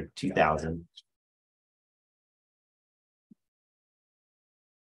 1999 or 2000.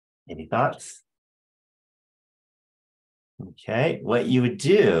 Any thoughts? Okay, what you would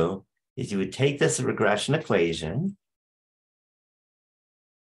do is you would take this regression equation.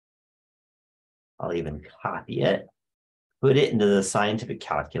 I'll even copy it, put it into the scientific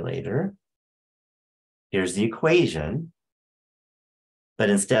calculator. Here's the equation,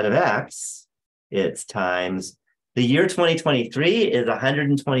 but instead of x, it's times the year 2023 is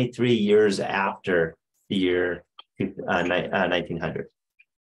 123 years after the year 1900.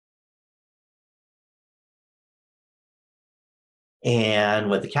 And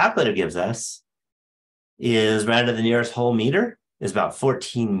what the calculator gives us is round to the nearest whole meter is about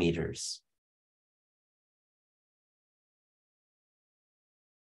 14 meters.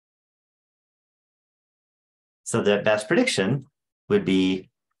 So the best prediction would be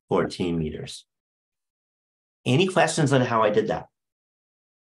 14 meters. Any questions on how I did that?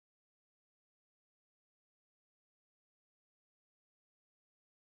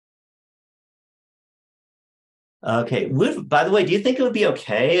 Okay, by the way, do you think it would be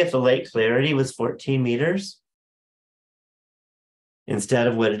okay if the lake clarity was 14 meters? Instead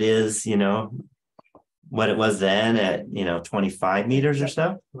of what it is, what it was then at, 25 meters or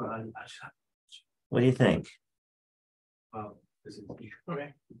so? What do you think?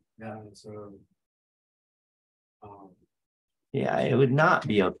 Yeah, it would not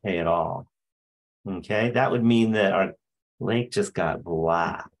be okay at all. Okay, that would mean that our lake just got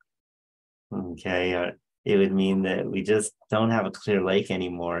black. Okay, it would mean that we just don't have a clear lake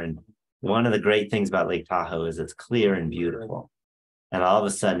anymore. And one of the great things about Lake Tahoe is it's clear and beautiful. And all of a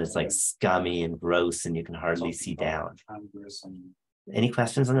sudden it's like scummy and gross and you can hardly see down. Any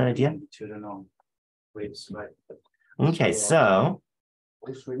questions on that idea? Okay, so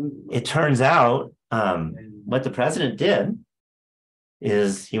it turns out what the president did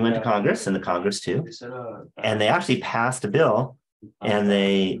is he went to Congress and the Congress too, and they actually passed a bill and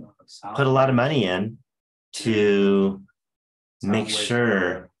they put a lot of money in to make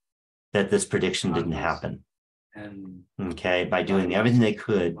sure that this prediction didn't happen. Okay, by doing everything they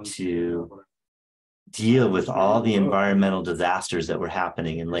could to deal with all the environmental disasters that were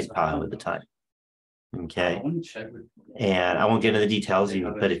happening in Lake Tahoe at the time. Okay, and I won't get into the details,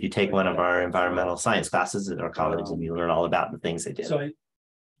 but if you take one of our environmental science classes at our college, and you learn all about the things they did. So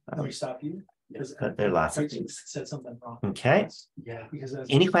we stop you? But there are lots of things. Said something wrong. Okay. Yeah. Because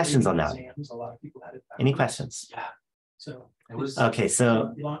any questions on that? A lot of people had it. Any questions? Yeah. So it was okay.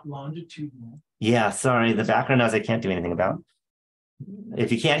 So longitudinal. Yeah. Sorry, the background noise I can't do anything about.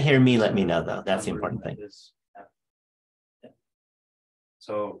 If you can't hear me, let me know though. That's the important thing.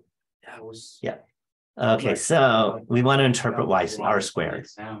 So yeah, it was. Yeah. Okay, so we want to interpret r squared.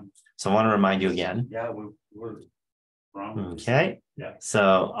 So I want to remind you again. Okay,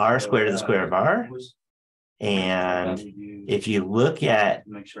 so r squared is the square of r. And if you look at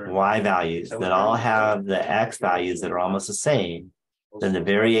y values that all have the x values that are almost the same, then the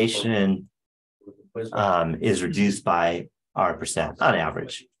variation is reduced by r% on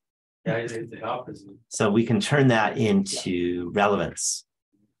average. So we can turn that into relevance.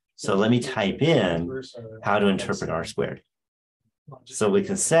 So let me type in how to interpret r squared. So we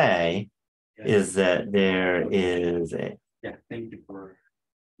can say is that there is a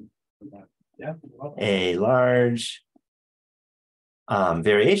large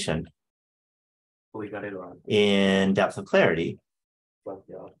variation in depth of clarity.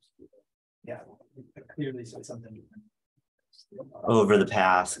 Yeah, it clearly said something over the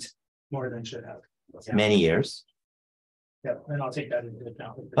past more than should have. many years. Yeah, and I'll take that into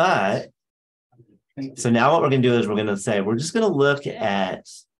account. But so now what we're going to do is we're going to say we're just going to look at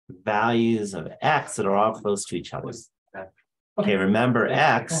values of x that are all close to each other. Okay, remember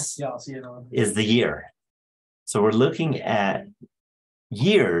x is the year. So we're looking at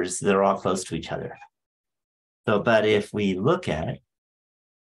years that are all close to each other. So, but if we look at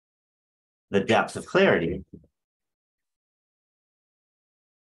the depth of clarity,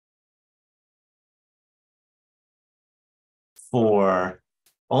 for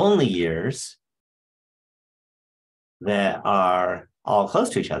only years that are all close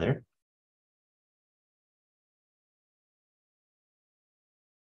to each other,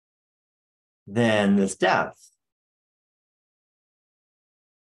 then this depth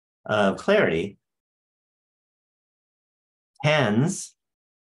of clarity tends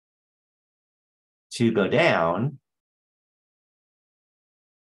to go down.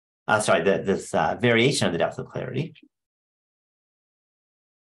 This variation of the depth of clarity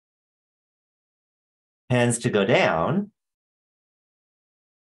tends to go down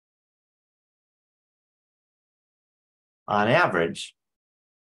on average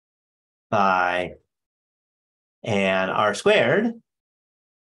by, and r squared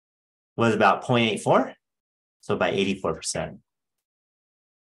was about 0.84, so by 84%.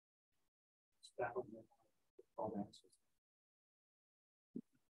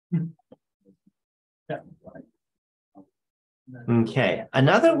 Okay,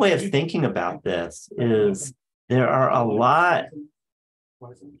 another way of thinking about this is there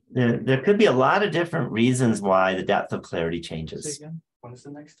could be a lot of different reasons why the depth of clarity changes.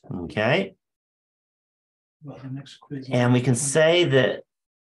 Okay. And we can say that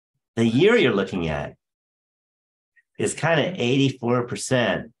the year you're looking at is kind of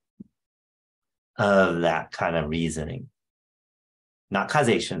 84% of that kind of reasoning. Not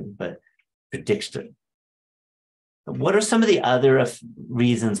causation, but prediction. What are some of the other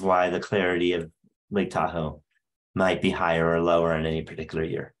reasons why the clarity of Lake Tahoe might be higher or lower in any particular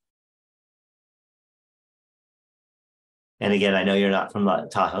year? And again, I know you're not from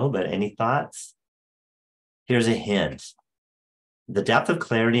Tahoe, but any thoughts? Here's a hint. The depth of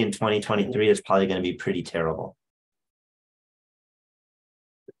clarity in 2023 is probably going to be pretty terrible.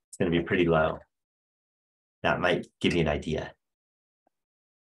 It's going to be pretty low. That might give you an idea.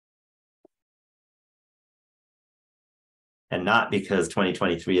 And not because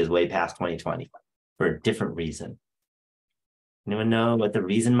 2023 is way past 2020, for a different reason. Anyone know what the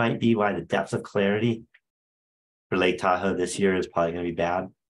reason might be why the depth of clarity for Lake Tahoe this year is probably going to be bad?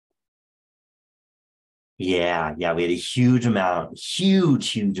 Yeah, we had a huge amount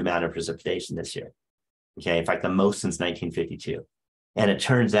of precipitation this year. Okay, in fact, the most since 1952. And it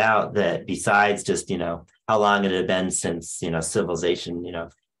turns out that besides just, how long it had been since, civilization,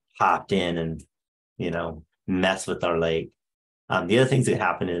 hopped in and, messed with our lake. The other things that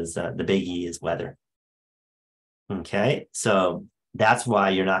happen is the big E is weather. Okay, so that's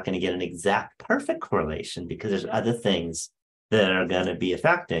why you're not going to get an exact perfect correlation because there's other things that are going to be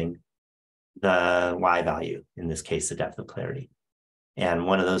affecting the Y value, in this case, the depth of clarity. And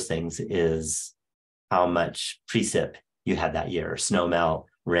one of those things is how much precip you had that year, snow melt,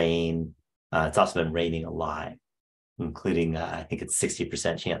 rain. It's also been raining a lot, including, I think it's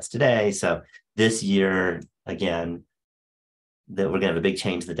 60% chance today. So this year, again, that we're going to have a big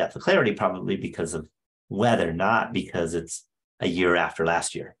change in the depth of clarity, probably because of weather, not because it's a year after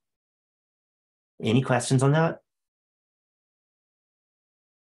last year. Any questions on that?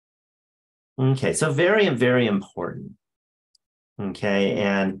 Okay, so very, very important. Okay,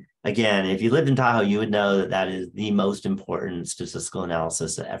 and again, if you lived in Tahoe, you would know that that is the most important statistical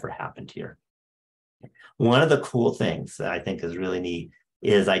analysis that ever happened here. One of the cool things that I think is really neat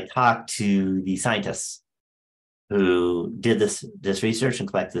is I talked to the scientists who did this research and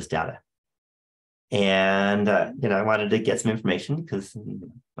collected this data. And, I wanted to get some information because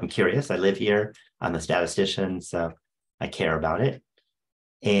I'm curious. I live here. I'm a statistician, so I care about it.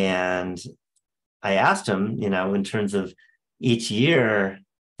 And I asked him, in terms of each year,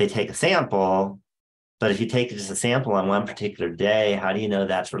 they take a sample, but if you take just a sample on one particular day, how do you know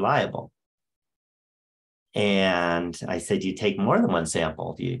that's reliable? And I said, do you take more than one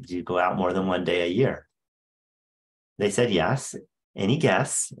sample? Do you go out more than one day a year? They said yes. Any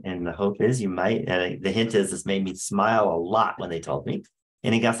guess? And the hope is you might. And the hint is this made me smile a lot when they told me.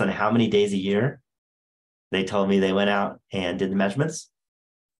 Any guess on how many days a year they told me they went out and did the measurements?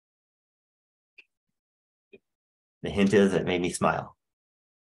 The hint is it made me smile.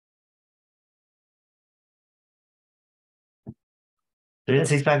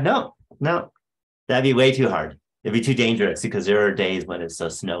 365? No. That'd be way too hard. It'd be too dangerous because there are days when it's so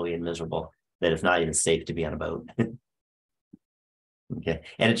snowy and miserable that it's not even safe to be on a boat. Okay.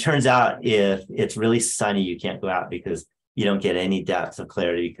 And it turns out if it's really sunny, you can't go out because you don't get any depth of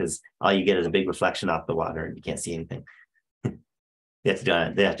clarity because all you get is a big reflection off the water and you can't see anything. They have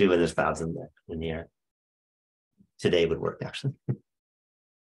to do it when there's clouds in the air. Today would work, actually.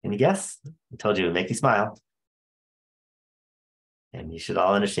 Any guess? I told you it would make you smile. And you should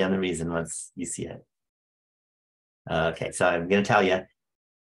all understand the reason once you see it. Okay, so I'm going to tell you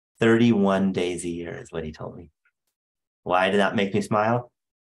 31 days a year is what he told me. Why did that make me smile?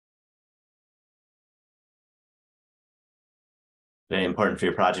 Very important for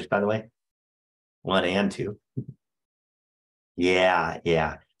your project, by the way. 1 and 2.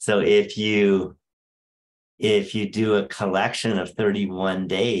 Yeah. So if you do a collection of 31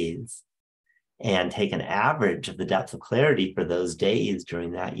 days and take an average of the depth of clarity for those days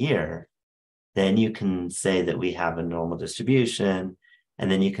during that year, then you can say that we have a normal distribution, and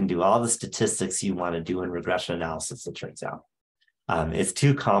then you can do all the statistics you want to do in regression analysis, it turns out. It's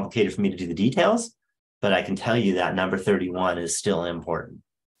too complicated for me to do the details, but I can tell you that number 31 is still important,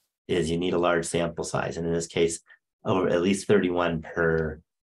 is you need a large sample size. And in this case, over at least 31 per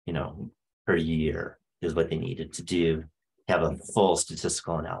year is what they needed to do, have a full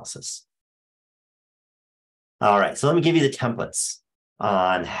statistical analysis. All right, so let me give you the templates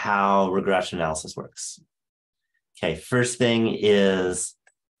on how regression analysis works. Okay, first thing is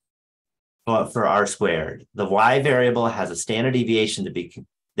for R squared. The Y variable has a standard deviation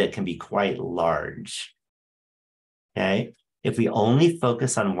that can be quite large. Okay, if we only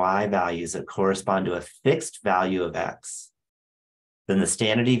focus on Y values that correspond to a fixed value of X, then the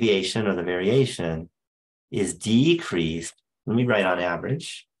standard deviation or the variation is decreased. Let me write on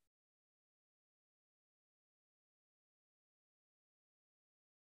average.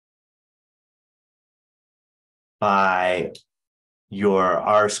 By your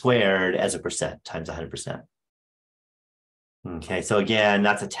R squared as a percent times 100%. Okay, so again,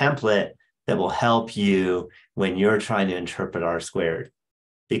 that's a template that will help you when you're trying to interpret R squared,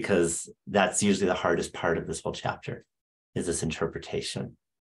 because that's usually the hardest part of this whole chapter, is this interpretation.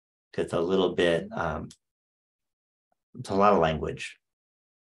 It's a little bit, it's a lot of language,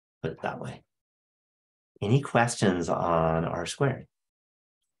 put it that way. Any questions on R squared?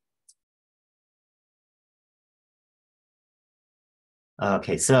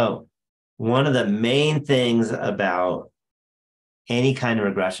 Okay, so one of the main things about any kind of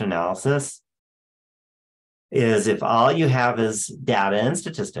regression analysis is if all you have is data and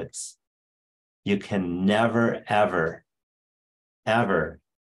statistics, you can never, ever, ever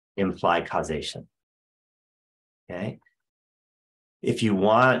imply causation. Okay? If you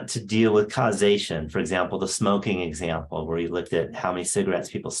want to deal with causation, for example, the smoking example, where you looked at how many cigarettes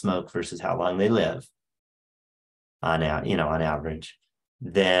people smoke versus how long they live on average,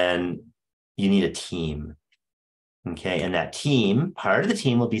 then you need a team. Okay, and that team, part of the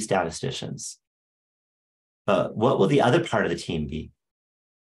team will be statisticians. But what will the other part of the team be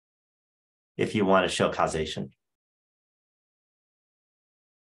if you want to show causation?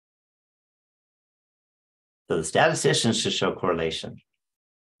 So the statisticians should show correlation.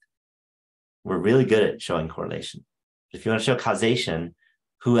 We're really good at showing correlation. If you want to show causation,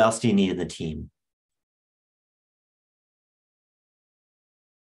 who else do you need in the team?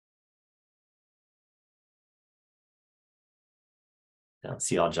 I don't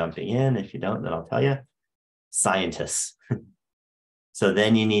see you all jumping in. If you don't, then I'll tell you. Scientists. So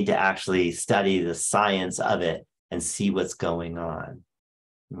then you need to actually study the science of it and see what's going on.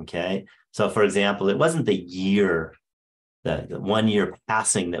 Okay. So for example, it wasn't the 1 year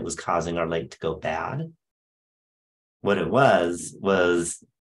passing that was causing our lake to go bad. What it was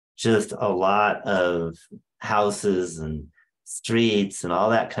just a lot of houses and streets and all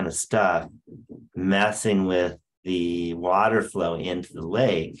that kind of stuff messing with the water flow into the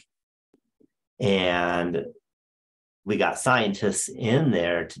lake. And we got scientists in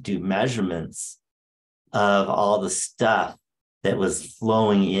there to do measurements of all the stuff that was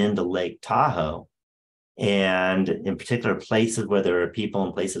flowing into Lake Tahoe. And in particular, places where there were people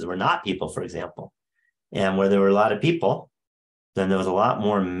and places where not people, for example. And where there were a lot of people, then there was a lot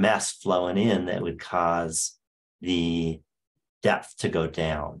more mess flowing in that would cause the depth to go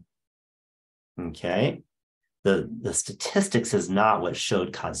down. Okay. The statistics is not what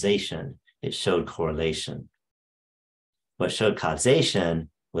showed causation. It showed correlation. What showed causation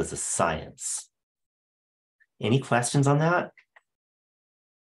was the science. Any questions on that?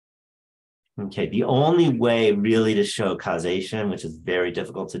 Okay, the only way really to show causation, which is very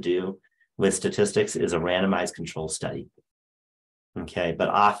difficult to do with statistics, is a randomized control study. Okay, but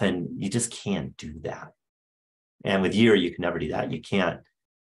often you just can't do that. And with year, you can never do that. You can't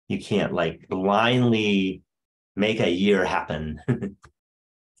like blindly make a year happen.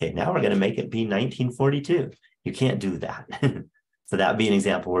 Okay, now we're going to make it be 1942. You can't do that. So that would be an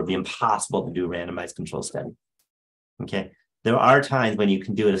example where it'd be impossible to do a randomized control study. Okay, there are times when you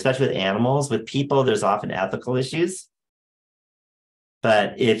can do it, especially with animals. With people, there's often ethical issues.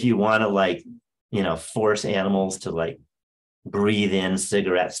 But if you want to like, force animals to like breathe in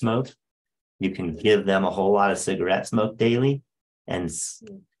cigarette smoke, you can give them a whole lot of cigarette smoke daily and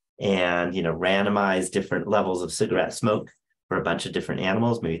randomize different levels of cigarette smoke for a bunch of different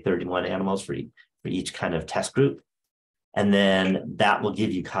animals, maybe 31 animals for each kind of test group. And then that will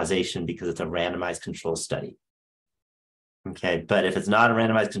give you causation because it's a randomized control study. Okay, but if it's not a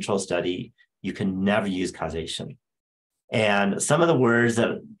randomized control study, you can never use causation. And some of the words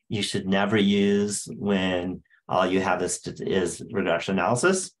that you should never use when all you have is regression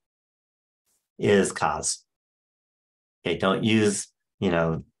analysis is cause. Okay, don't use,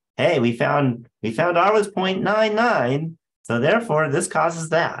 hey, we found R was 0.99, so therefore this causes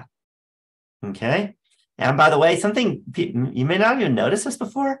that. Okay, and by the way, something you may not even notice this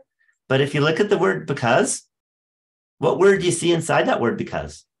before, but if you look at the word because, what word do you see inside that word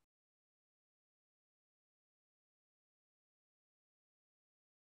because?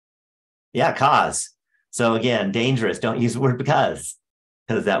 Yeah, cause. So again, dangerous. Don't use the word because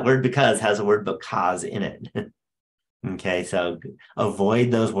that word because has a word because in it. Okay, so avoid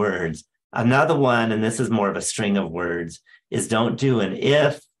those words. Another one, and this is more of a string of words, is don't do an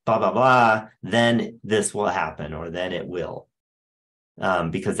if, blah, blah, blah, then this will happen or then it will.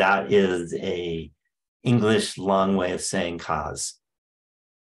 Because that is a English long way of saying cause.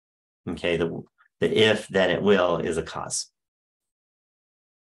 Okay, the if, then it will is a cause.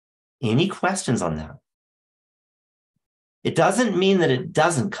 Any questions on that? It doesn't mean that it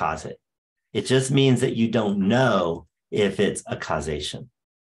doesn't cause it. It just means that you don't know if it's a causation.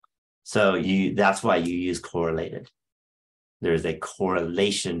 So that's why you use correlated. There's a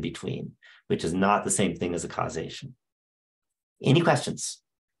correlation between, which is not the same thing as a causation. Any questions?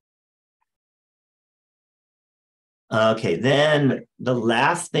 Okay, then the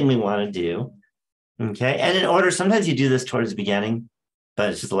last thing we want to do, okay, and in order, sometimes you do this towards the beginning, but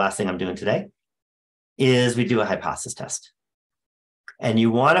it's just the last thing I'm doing today, is we do a hypothesis test. And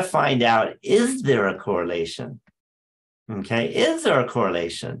you want to find out, is there a correlation? Okay, is there a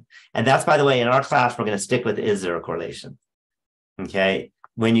correlation? And that's, by the way, in our class, we're going to stick with, is there a correlation? Okay,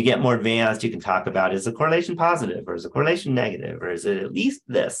 when you get more advanced, you can talk about, is the correlation positive or is the correlation negative or is it at least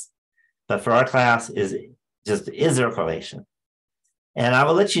this? But for our class, is there a correlation? And I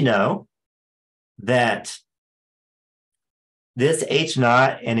will let you know that this H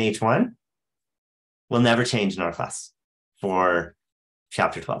naught and H1 will never change in our class for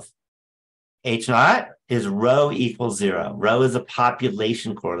chapter 12. H naught is rho equals 0. Rho is a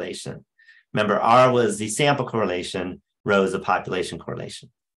population correlation. Remember, R was the sample correlation, rho is a population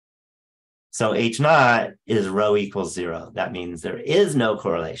correlation. So H naught is rho equals 0. That means there is no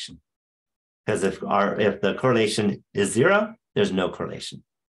correlation. Because if the correlation is 0, there's no correlation.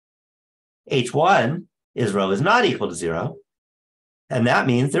 H1 is rho is not equal to 0. And that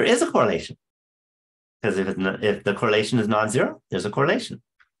means there is a correlation. Because if the correlation is non-zero, there's a correlation.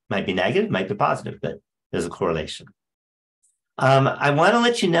 Might be negative, might be positive, but there's a correlation. I want to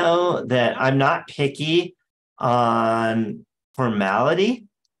let you know that I'm not picky on formality.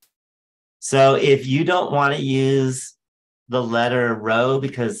 So if you don't want to use the letter rho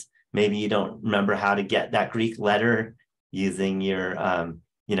because maybe you don't remember how to get that Greek letter using your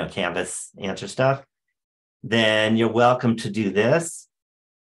Canvas answer stuff, then you're welcome to do this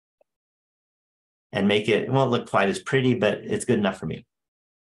and make it won't look quite as pretty, but it's good enough for me.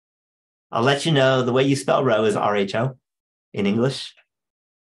 I'll let you know the way you spell rho is RHO in English.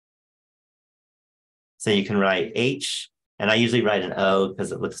 So you can write H And I usually write an O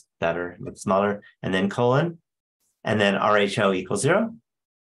because it looks better, it looks smaller, and then colon, and then RHO equals 0.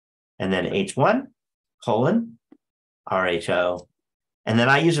 And then H1, colon, RHO. And then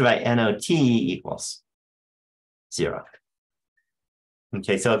I usually write NOT equals 0.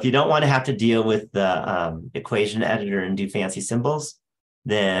 Okay, so if you don't want to have to deal with the equation editor and do fancy symbols,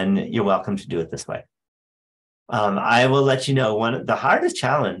 then you're welcome to do it this way. I will let you know the hardest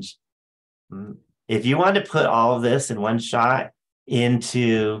challenge, if you want to put all of this in one shot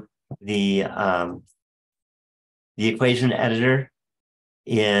into the equation editor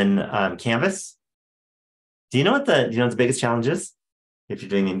in Canvas. Do you know what the biggest challenge is if you're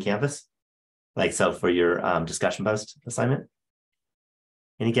doing it in Canvas? Like, so for your discussion post assignment?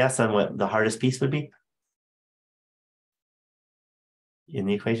 Any guess on what the hardest piece would be in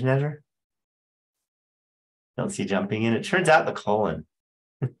the equation editor? Don't see jumping in. It turns out the colon.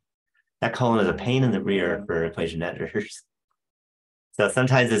 That colon is a pain in the rear for equation editors. So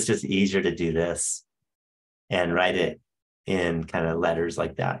sometimes it's just easier to do this and write it in kind of letters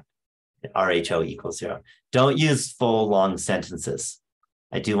like that. RHO equals 0. Don't use full long sentences.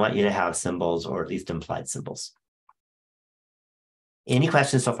 I do want you to have symbols or at least implied symbols. Any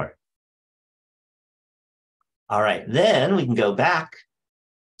questions so far? All right, then we can go back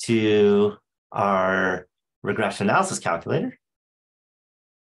to our regression analysis calculator.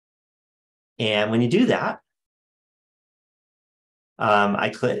 And when you do that, I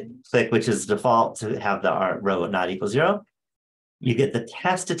click which is default to have the row not equal 0. You get the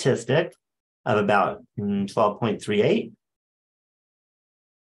test statistic of about 12.38.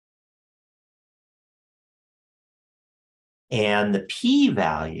 And the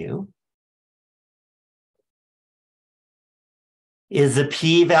p-value is the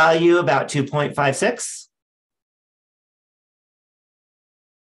p-value about 2.56.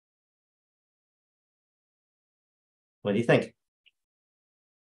 What do you think?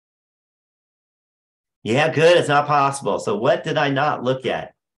 Yeah, good. It's not possible. So what did I not look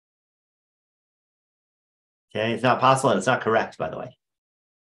at? Okay, it's not possible and it's not correct, by the way.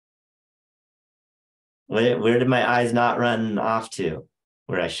 Where did my eyes not run off to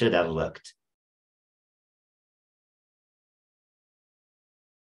where I should have looked?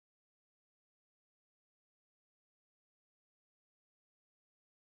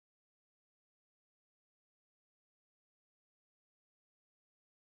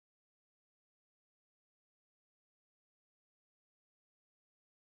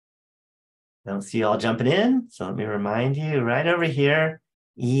 Don't see you all jumping in. So let me remind you right over here,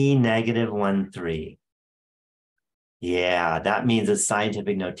 E -13. Yeah, that means it's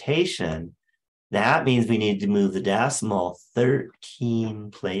scientific notation. That means we need to move the decimal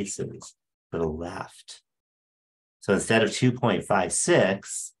 13 places to the left. So instead of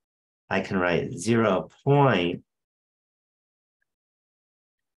 2.56, I can write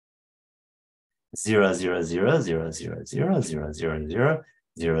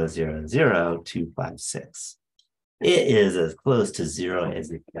It is as close to 0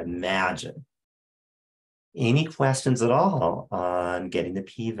 as you can imagine. Any questions at all on getting the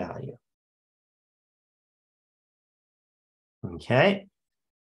p-value? Okay.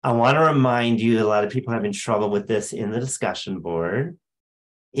 I want to remind you, a lot of people are having trouble with this in the discussion board.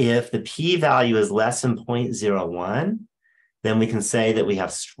 If the p-value is less than 0.01, then we can say that we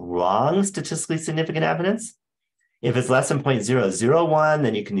have strong statistically significant evidence. If it's less than 0.001,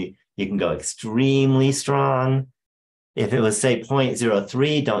 then you can go extremely strong. If it was, say,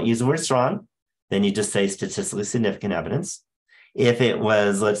 0.03, don't use the word strong. Then you just say statistically significant evidence. If it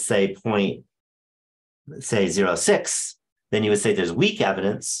was, let's say, 0.06, then you would say there's weak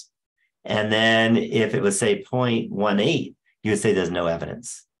evidence. And then if it was, say, 0.18, you would say there's no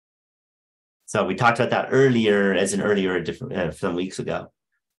evidence. So we talked about that earlier, some weeks ago.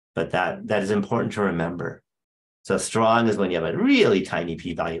 But that is important to remember. So strong is when you have a really tiny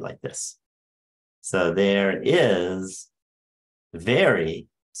p-value like this. So there is very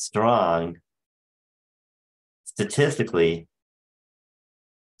strong, statistically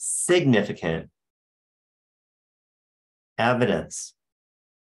significant evidence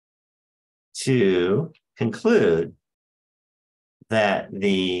to conclude that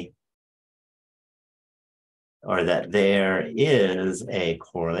there is a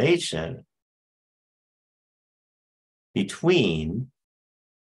correlation between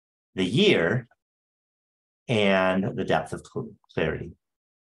the year and the depth of clarity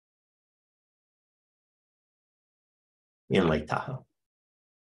in Lake Tahoe.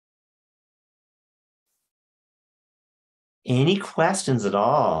 Any questions at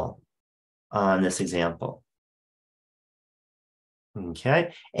all on this example?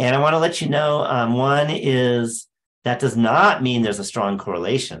 Okay, and I want to let you know, one is that does not mean there's a strong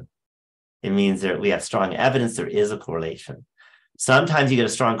correlation. It means that we have strong evidence there is a correlation. Sometimes you get a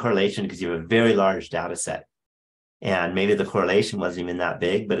strong correlation because you have a very large data set. And maybe the correlation wasn't even that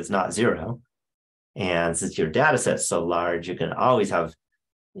big, but it's not zero. And since your data set's so large, you can always have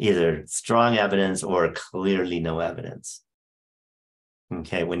either strong evidence or clearly no evidence.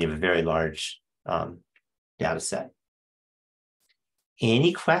 Okay, when you have a very large data set.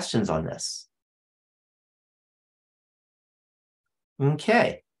 Any questions on this?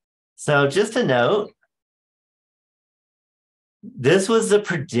 Okay, so just a note, this was the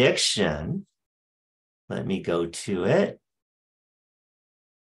prediction. Let me go to it.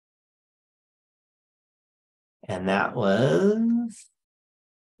 And that was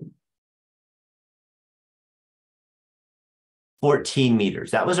 14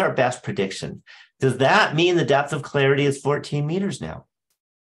 meters. That was our best prediction. Does that mean the depth of clarity is 14 meters now?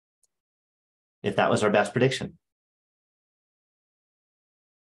 If that was our best prediction.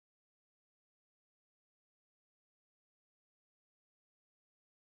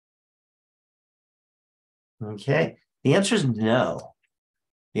 Okay, the answer is no.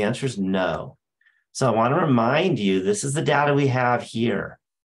 The answer is no. So I want to remind you, this is the data we have here.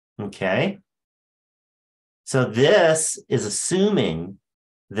 Okay. So this is assuming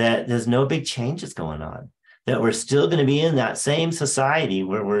that there's no big changes going on, that we're still going to be in that same society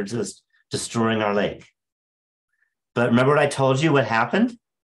where we're just destroying our lake. But remember what I told you what happened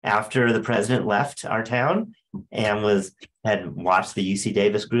after the president left our town and had watched the UC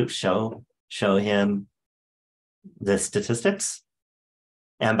Davis group show him the statistics?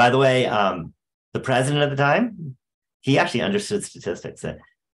 And by the way, the president at the time, he actually understood statistics.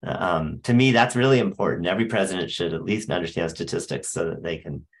 To me, that's really important. Every president should at least understand statistics so that they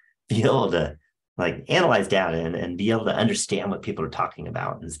can be able to analyze data and be able to understand what people are talking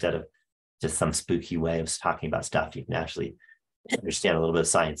about instead of just some spooky way of talking about stuff. You can actually understand a little bit of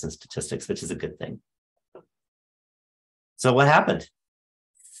science and statistics, which is a good thing. So what happened?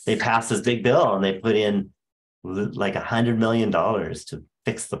 They passed this big bill and they put in like $100 million to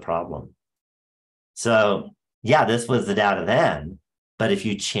fix the problem. So yeah, this was the data then, but if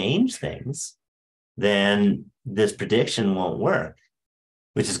you change things, then this prediction won't work,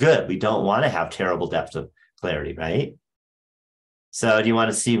 which is good. We don't want to have terrible depth of clarity, right? So do you want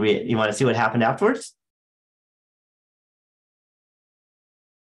to see what happened afterwards?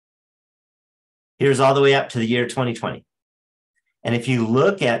 Here's all the way up to the year 2020. And if you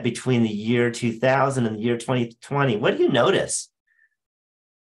look at between the year 2000 and the year 2020, what do you notice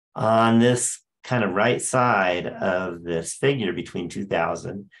on this kind of right side of this figure between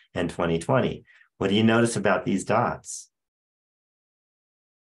 2000 and 2020? What do you notice about these dots?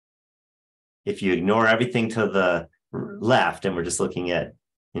 If you ignore everything to the left and we're just looking at,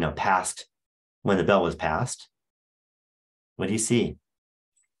 past when the bill was passed, what do you see?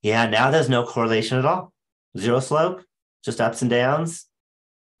 Yeah, now there's no correlation at all. Zero slope, just ups and downs.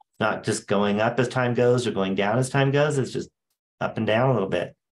 Not just going up as time goes or going down as time goes. It's just up and down a little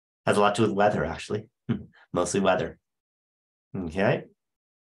bit. Has a lot to do with weather, actually. Mostly weather. Okay.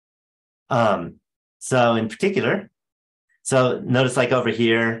 So in particular, notice over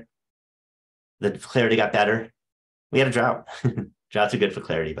here, the clarity got better. We had a drought. Droughts are good for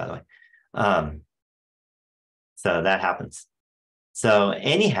clarity, by the way. So that happens. So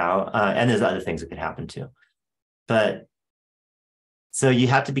anyhow, and there's other things that could happen too. But so you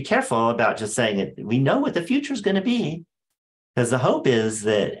have to be careful about just saying it. We know what the future is going to be, because the hope is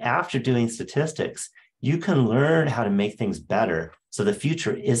that after doing statistics, you can learn how to make things better so the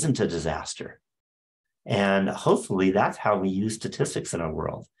future isn't a disaster. And hopefully that's how we use statistics in our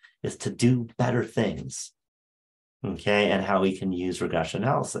world, is to do better things. Okay, and how we can use regression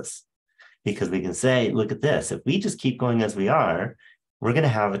analysis. Because we can say, look at this, if we just keep going as we are, we're going to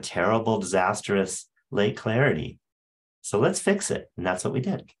have a terrible, disastrous lake clarity. So let's fix it. And that's what we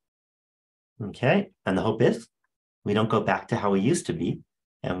did. Okay, and the hope is we don't go back to how we used to be,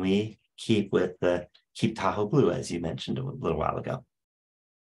 and we keep Tahoe blue, as you mentioned a little while ago.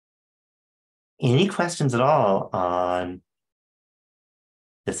 Any questions at all on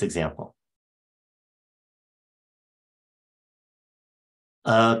this example?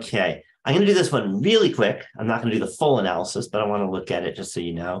 Okay, I'm going to do this one really quick. I'm not going to do the full analysis, but I want to look at it just so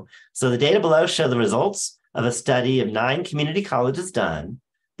you know. So the data below show the results of a study of 9 community colleges done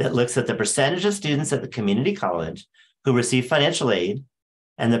that looks at the percentage of students at the community college who receive financial aid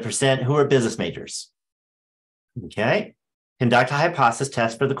and the percent who are business majors. Okay, conduct a hypothesis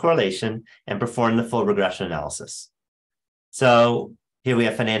test for the correlation and perform the full regression analysis. So here we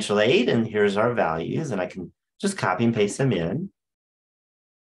have financial aid, and here's our values, and I can just copy and paste them in.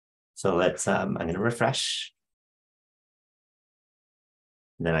 So let's, I'm going to refresh.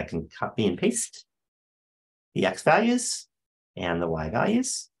 And then I can copy and paste the X values and the Y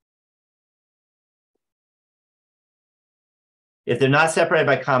values. If they're not separated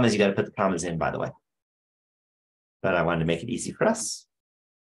by commas, you got to put the commas in, by the way. But I wanted to make it easy for us.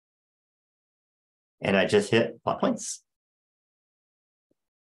 And I just hit plot points.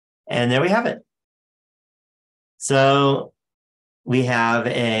 And there we have it. So we have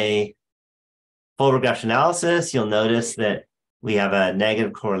a full regression analysis. You'll notice that we have a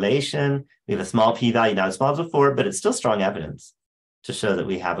negative correlation. We have a small p-value, not as small as before, but it's still strong evidence to show that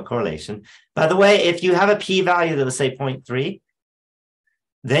we have a correlation. By the way, if you have a p-value that was, say, 0.3,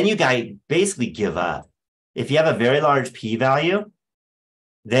 then you guys basically give up. If you have a very large p-value,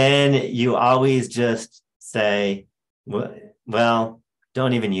 then you always just say, well,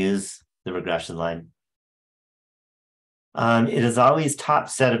 don't even use the regression line. It is always top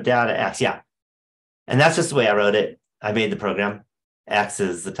set of data X. Yeah. And that's just the way I wrote it. I made the program. X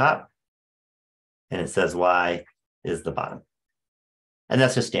is the top. And it says Y is the bottom. And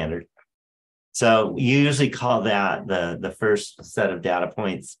that's just standard. So you usually call that the first set of data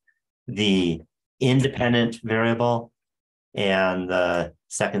points the independent variable, and the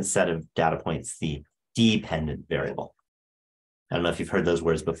second set of data points the dependent variable. I don't know if you've heard those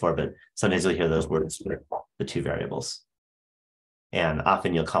words before, but sometimes you'll hear those words for the two variables. And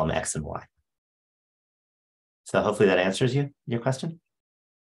often you'll call them X and Y. So hopefully that answers your question.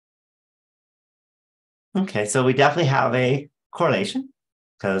 Okay, so we definitely have a correlation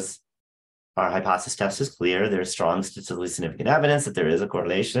because our hypothesis test is clear. There's strong statistically significant evidence that there is a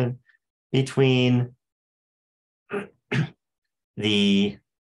correlation between the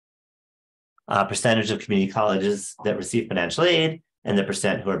percentage of community colleges that receive financial aid and the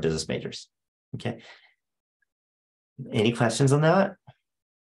percent who are business majors. Okay. Any questions on that?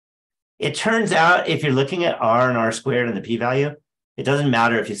 It turns out if you're looking at R and R squared and the p-value, it doesn't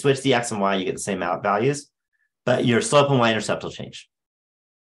matter if you switch the X and Y, you get the same values, but your slope and y-intercept will change.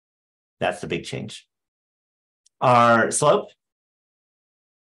 That's the big change. Our slope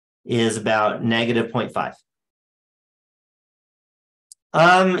is about negative 0.5.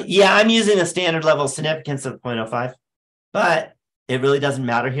 Yeah, I'm using a standard level of significance of 0.05, but it really doesn't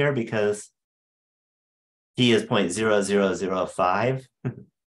matter here because P is 0.0005,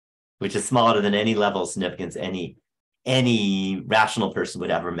 which is smaller than any level of significance any rational person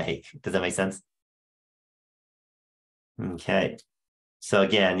would ever make. Does that make sense? Okay. So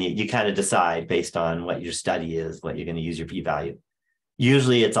again, you kind of decide based on what your study is, what you're going to use your p-value.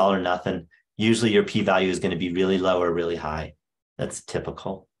 Usually it's all or nothing. Usually your p-value is going to be really low or really high. That's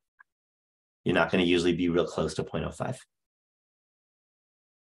typical. You're not going to usually be real close to 0.05.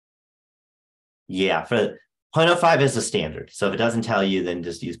 Yeah, for 0.05 is the standard. So if it doesn't tell you, then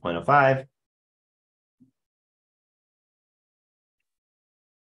just use 0.05.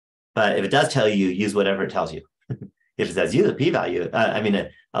 But if it does tell you, use whatever it tells you. If it says use a p-value,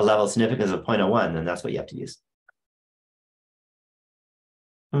 a level of significance of 0.01, then that's what you have to use.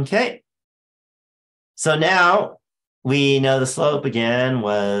 Okay. So now we know the slope again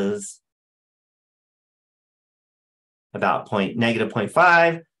was about negative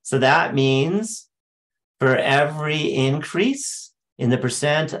 0.5. So that means for every increase in the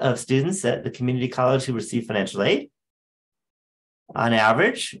percent of students at the community college who receive financial aid, on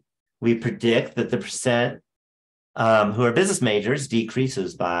average, we predict that the percent who are business majors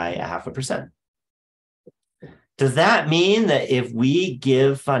decreases by 0.5%. Does that mean that if we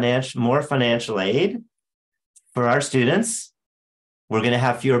give more financial aid for our students, we're going to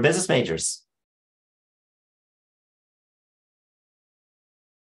have fewer business majors?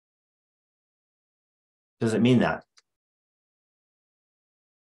 Does it mean that?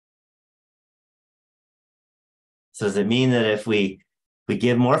 So does it mean that if we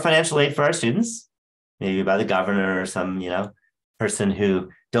give more financial aid for our students, maybe by the governor or some person who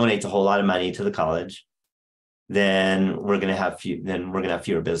donates a whole lot of money to the college, then we're going to have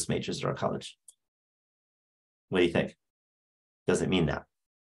fewer business majors at our college? What do you think? Does it mean that?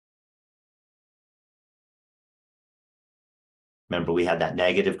 Remember, we had that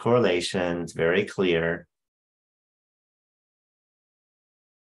negative correlation. It's very clear.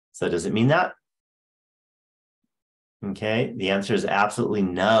 So does it mean that? Okay, the answer is absolutely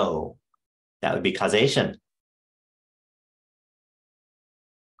no. That would be causation.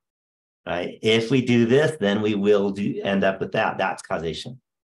 Right? If we do this, then we will end up with that. That's causation.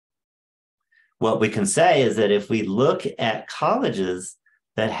 What we can say is that if we look at colleges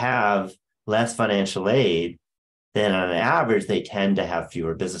that have less financial aid, then on average, they tend to have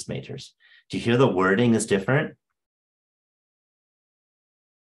fewer business majors. Do you hear the wording is different?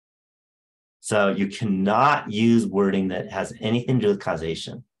 So you cannot use wording that has anything to do with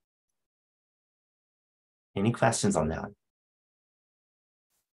causation. Any questions on that?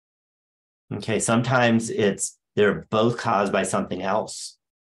 Okay, sometimes they're both caused by something else.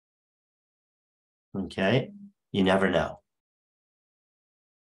 Okay, you never know.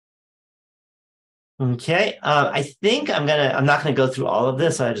 Okay, I think I'm not gonna go through all of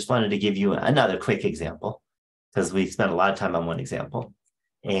this. I just wanted to give you another quick example because we spent a lot of time on one example,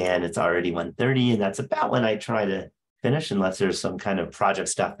 and it's already 1:30, and that's about when I try to finish, unless there's some kind of project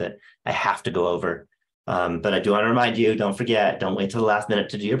stuff that I have to go over. But I do want to remind you, don't forget, don't wait till the last minute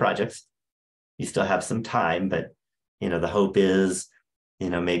to do your projects. You still have some time, but the hope is,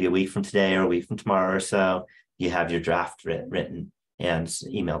 maybe a week from today or a week from tomorrow or so, you have your draft written and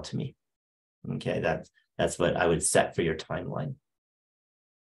emailed to me. Okay, that's what I would set for your timeline.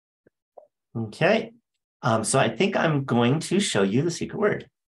 Okay, so I think I'm going to show you the secret word,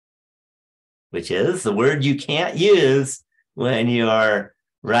 which is the word you can't use when you are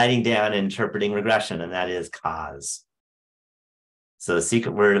writing down and interpreting regression, and that is cause. So the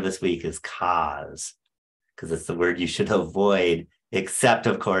secret word of this week is cause, because it's the word you should avoid, except,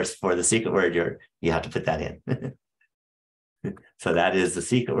 of course, for the secret word, you have to put that in. So that is the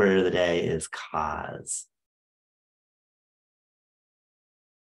secret word of the day is cause.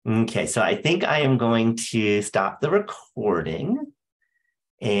 Okay, so I think I am going to stop the recording,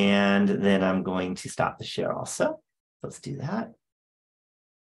 and then I'm going to stop the share also. Let's do that.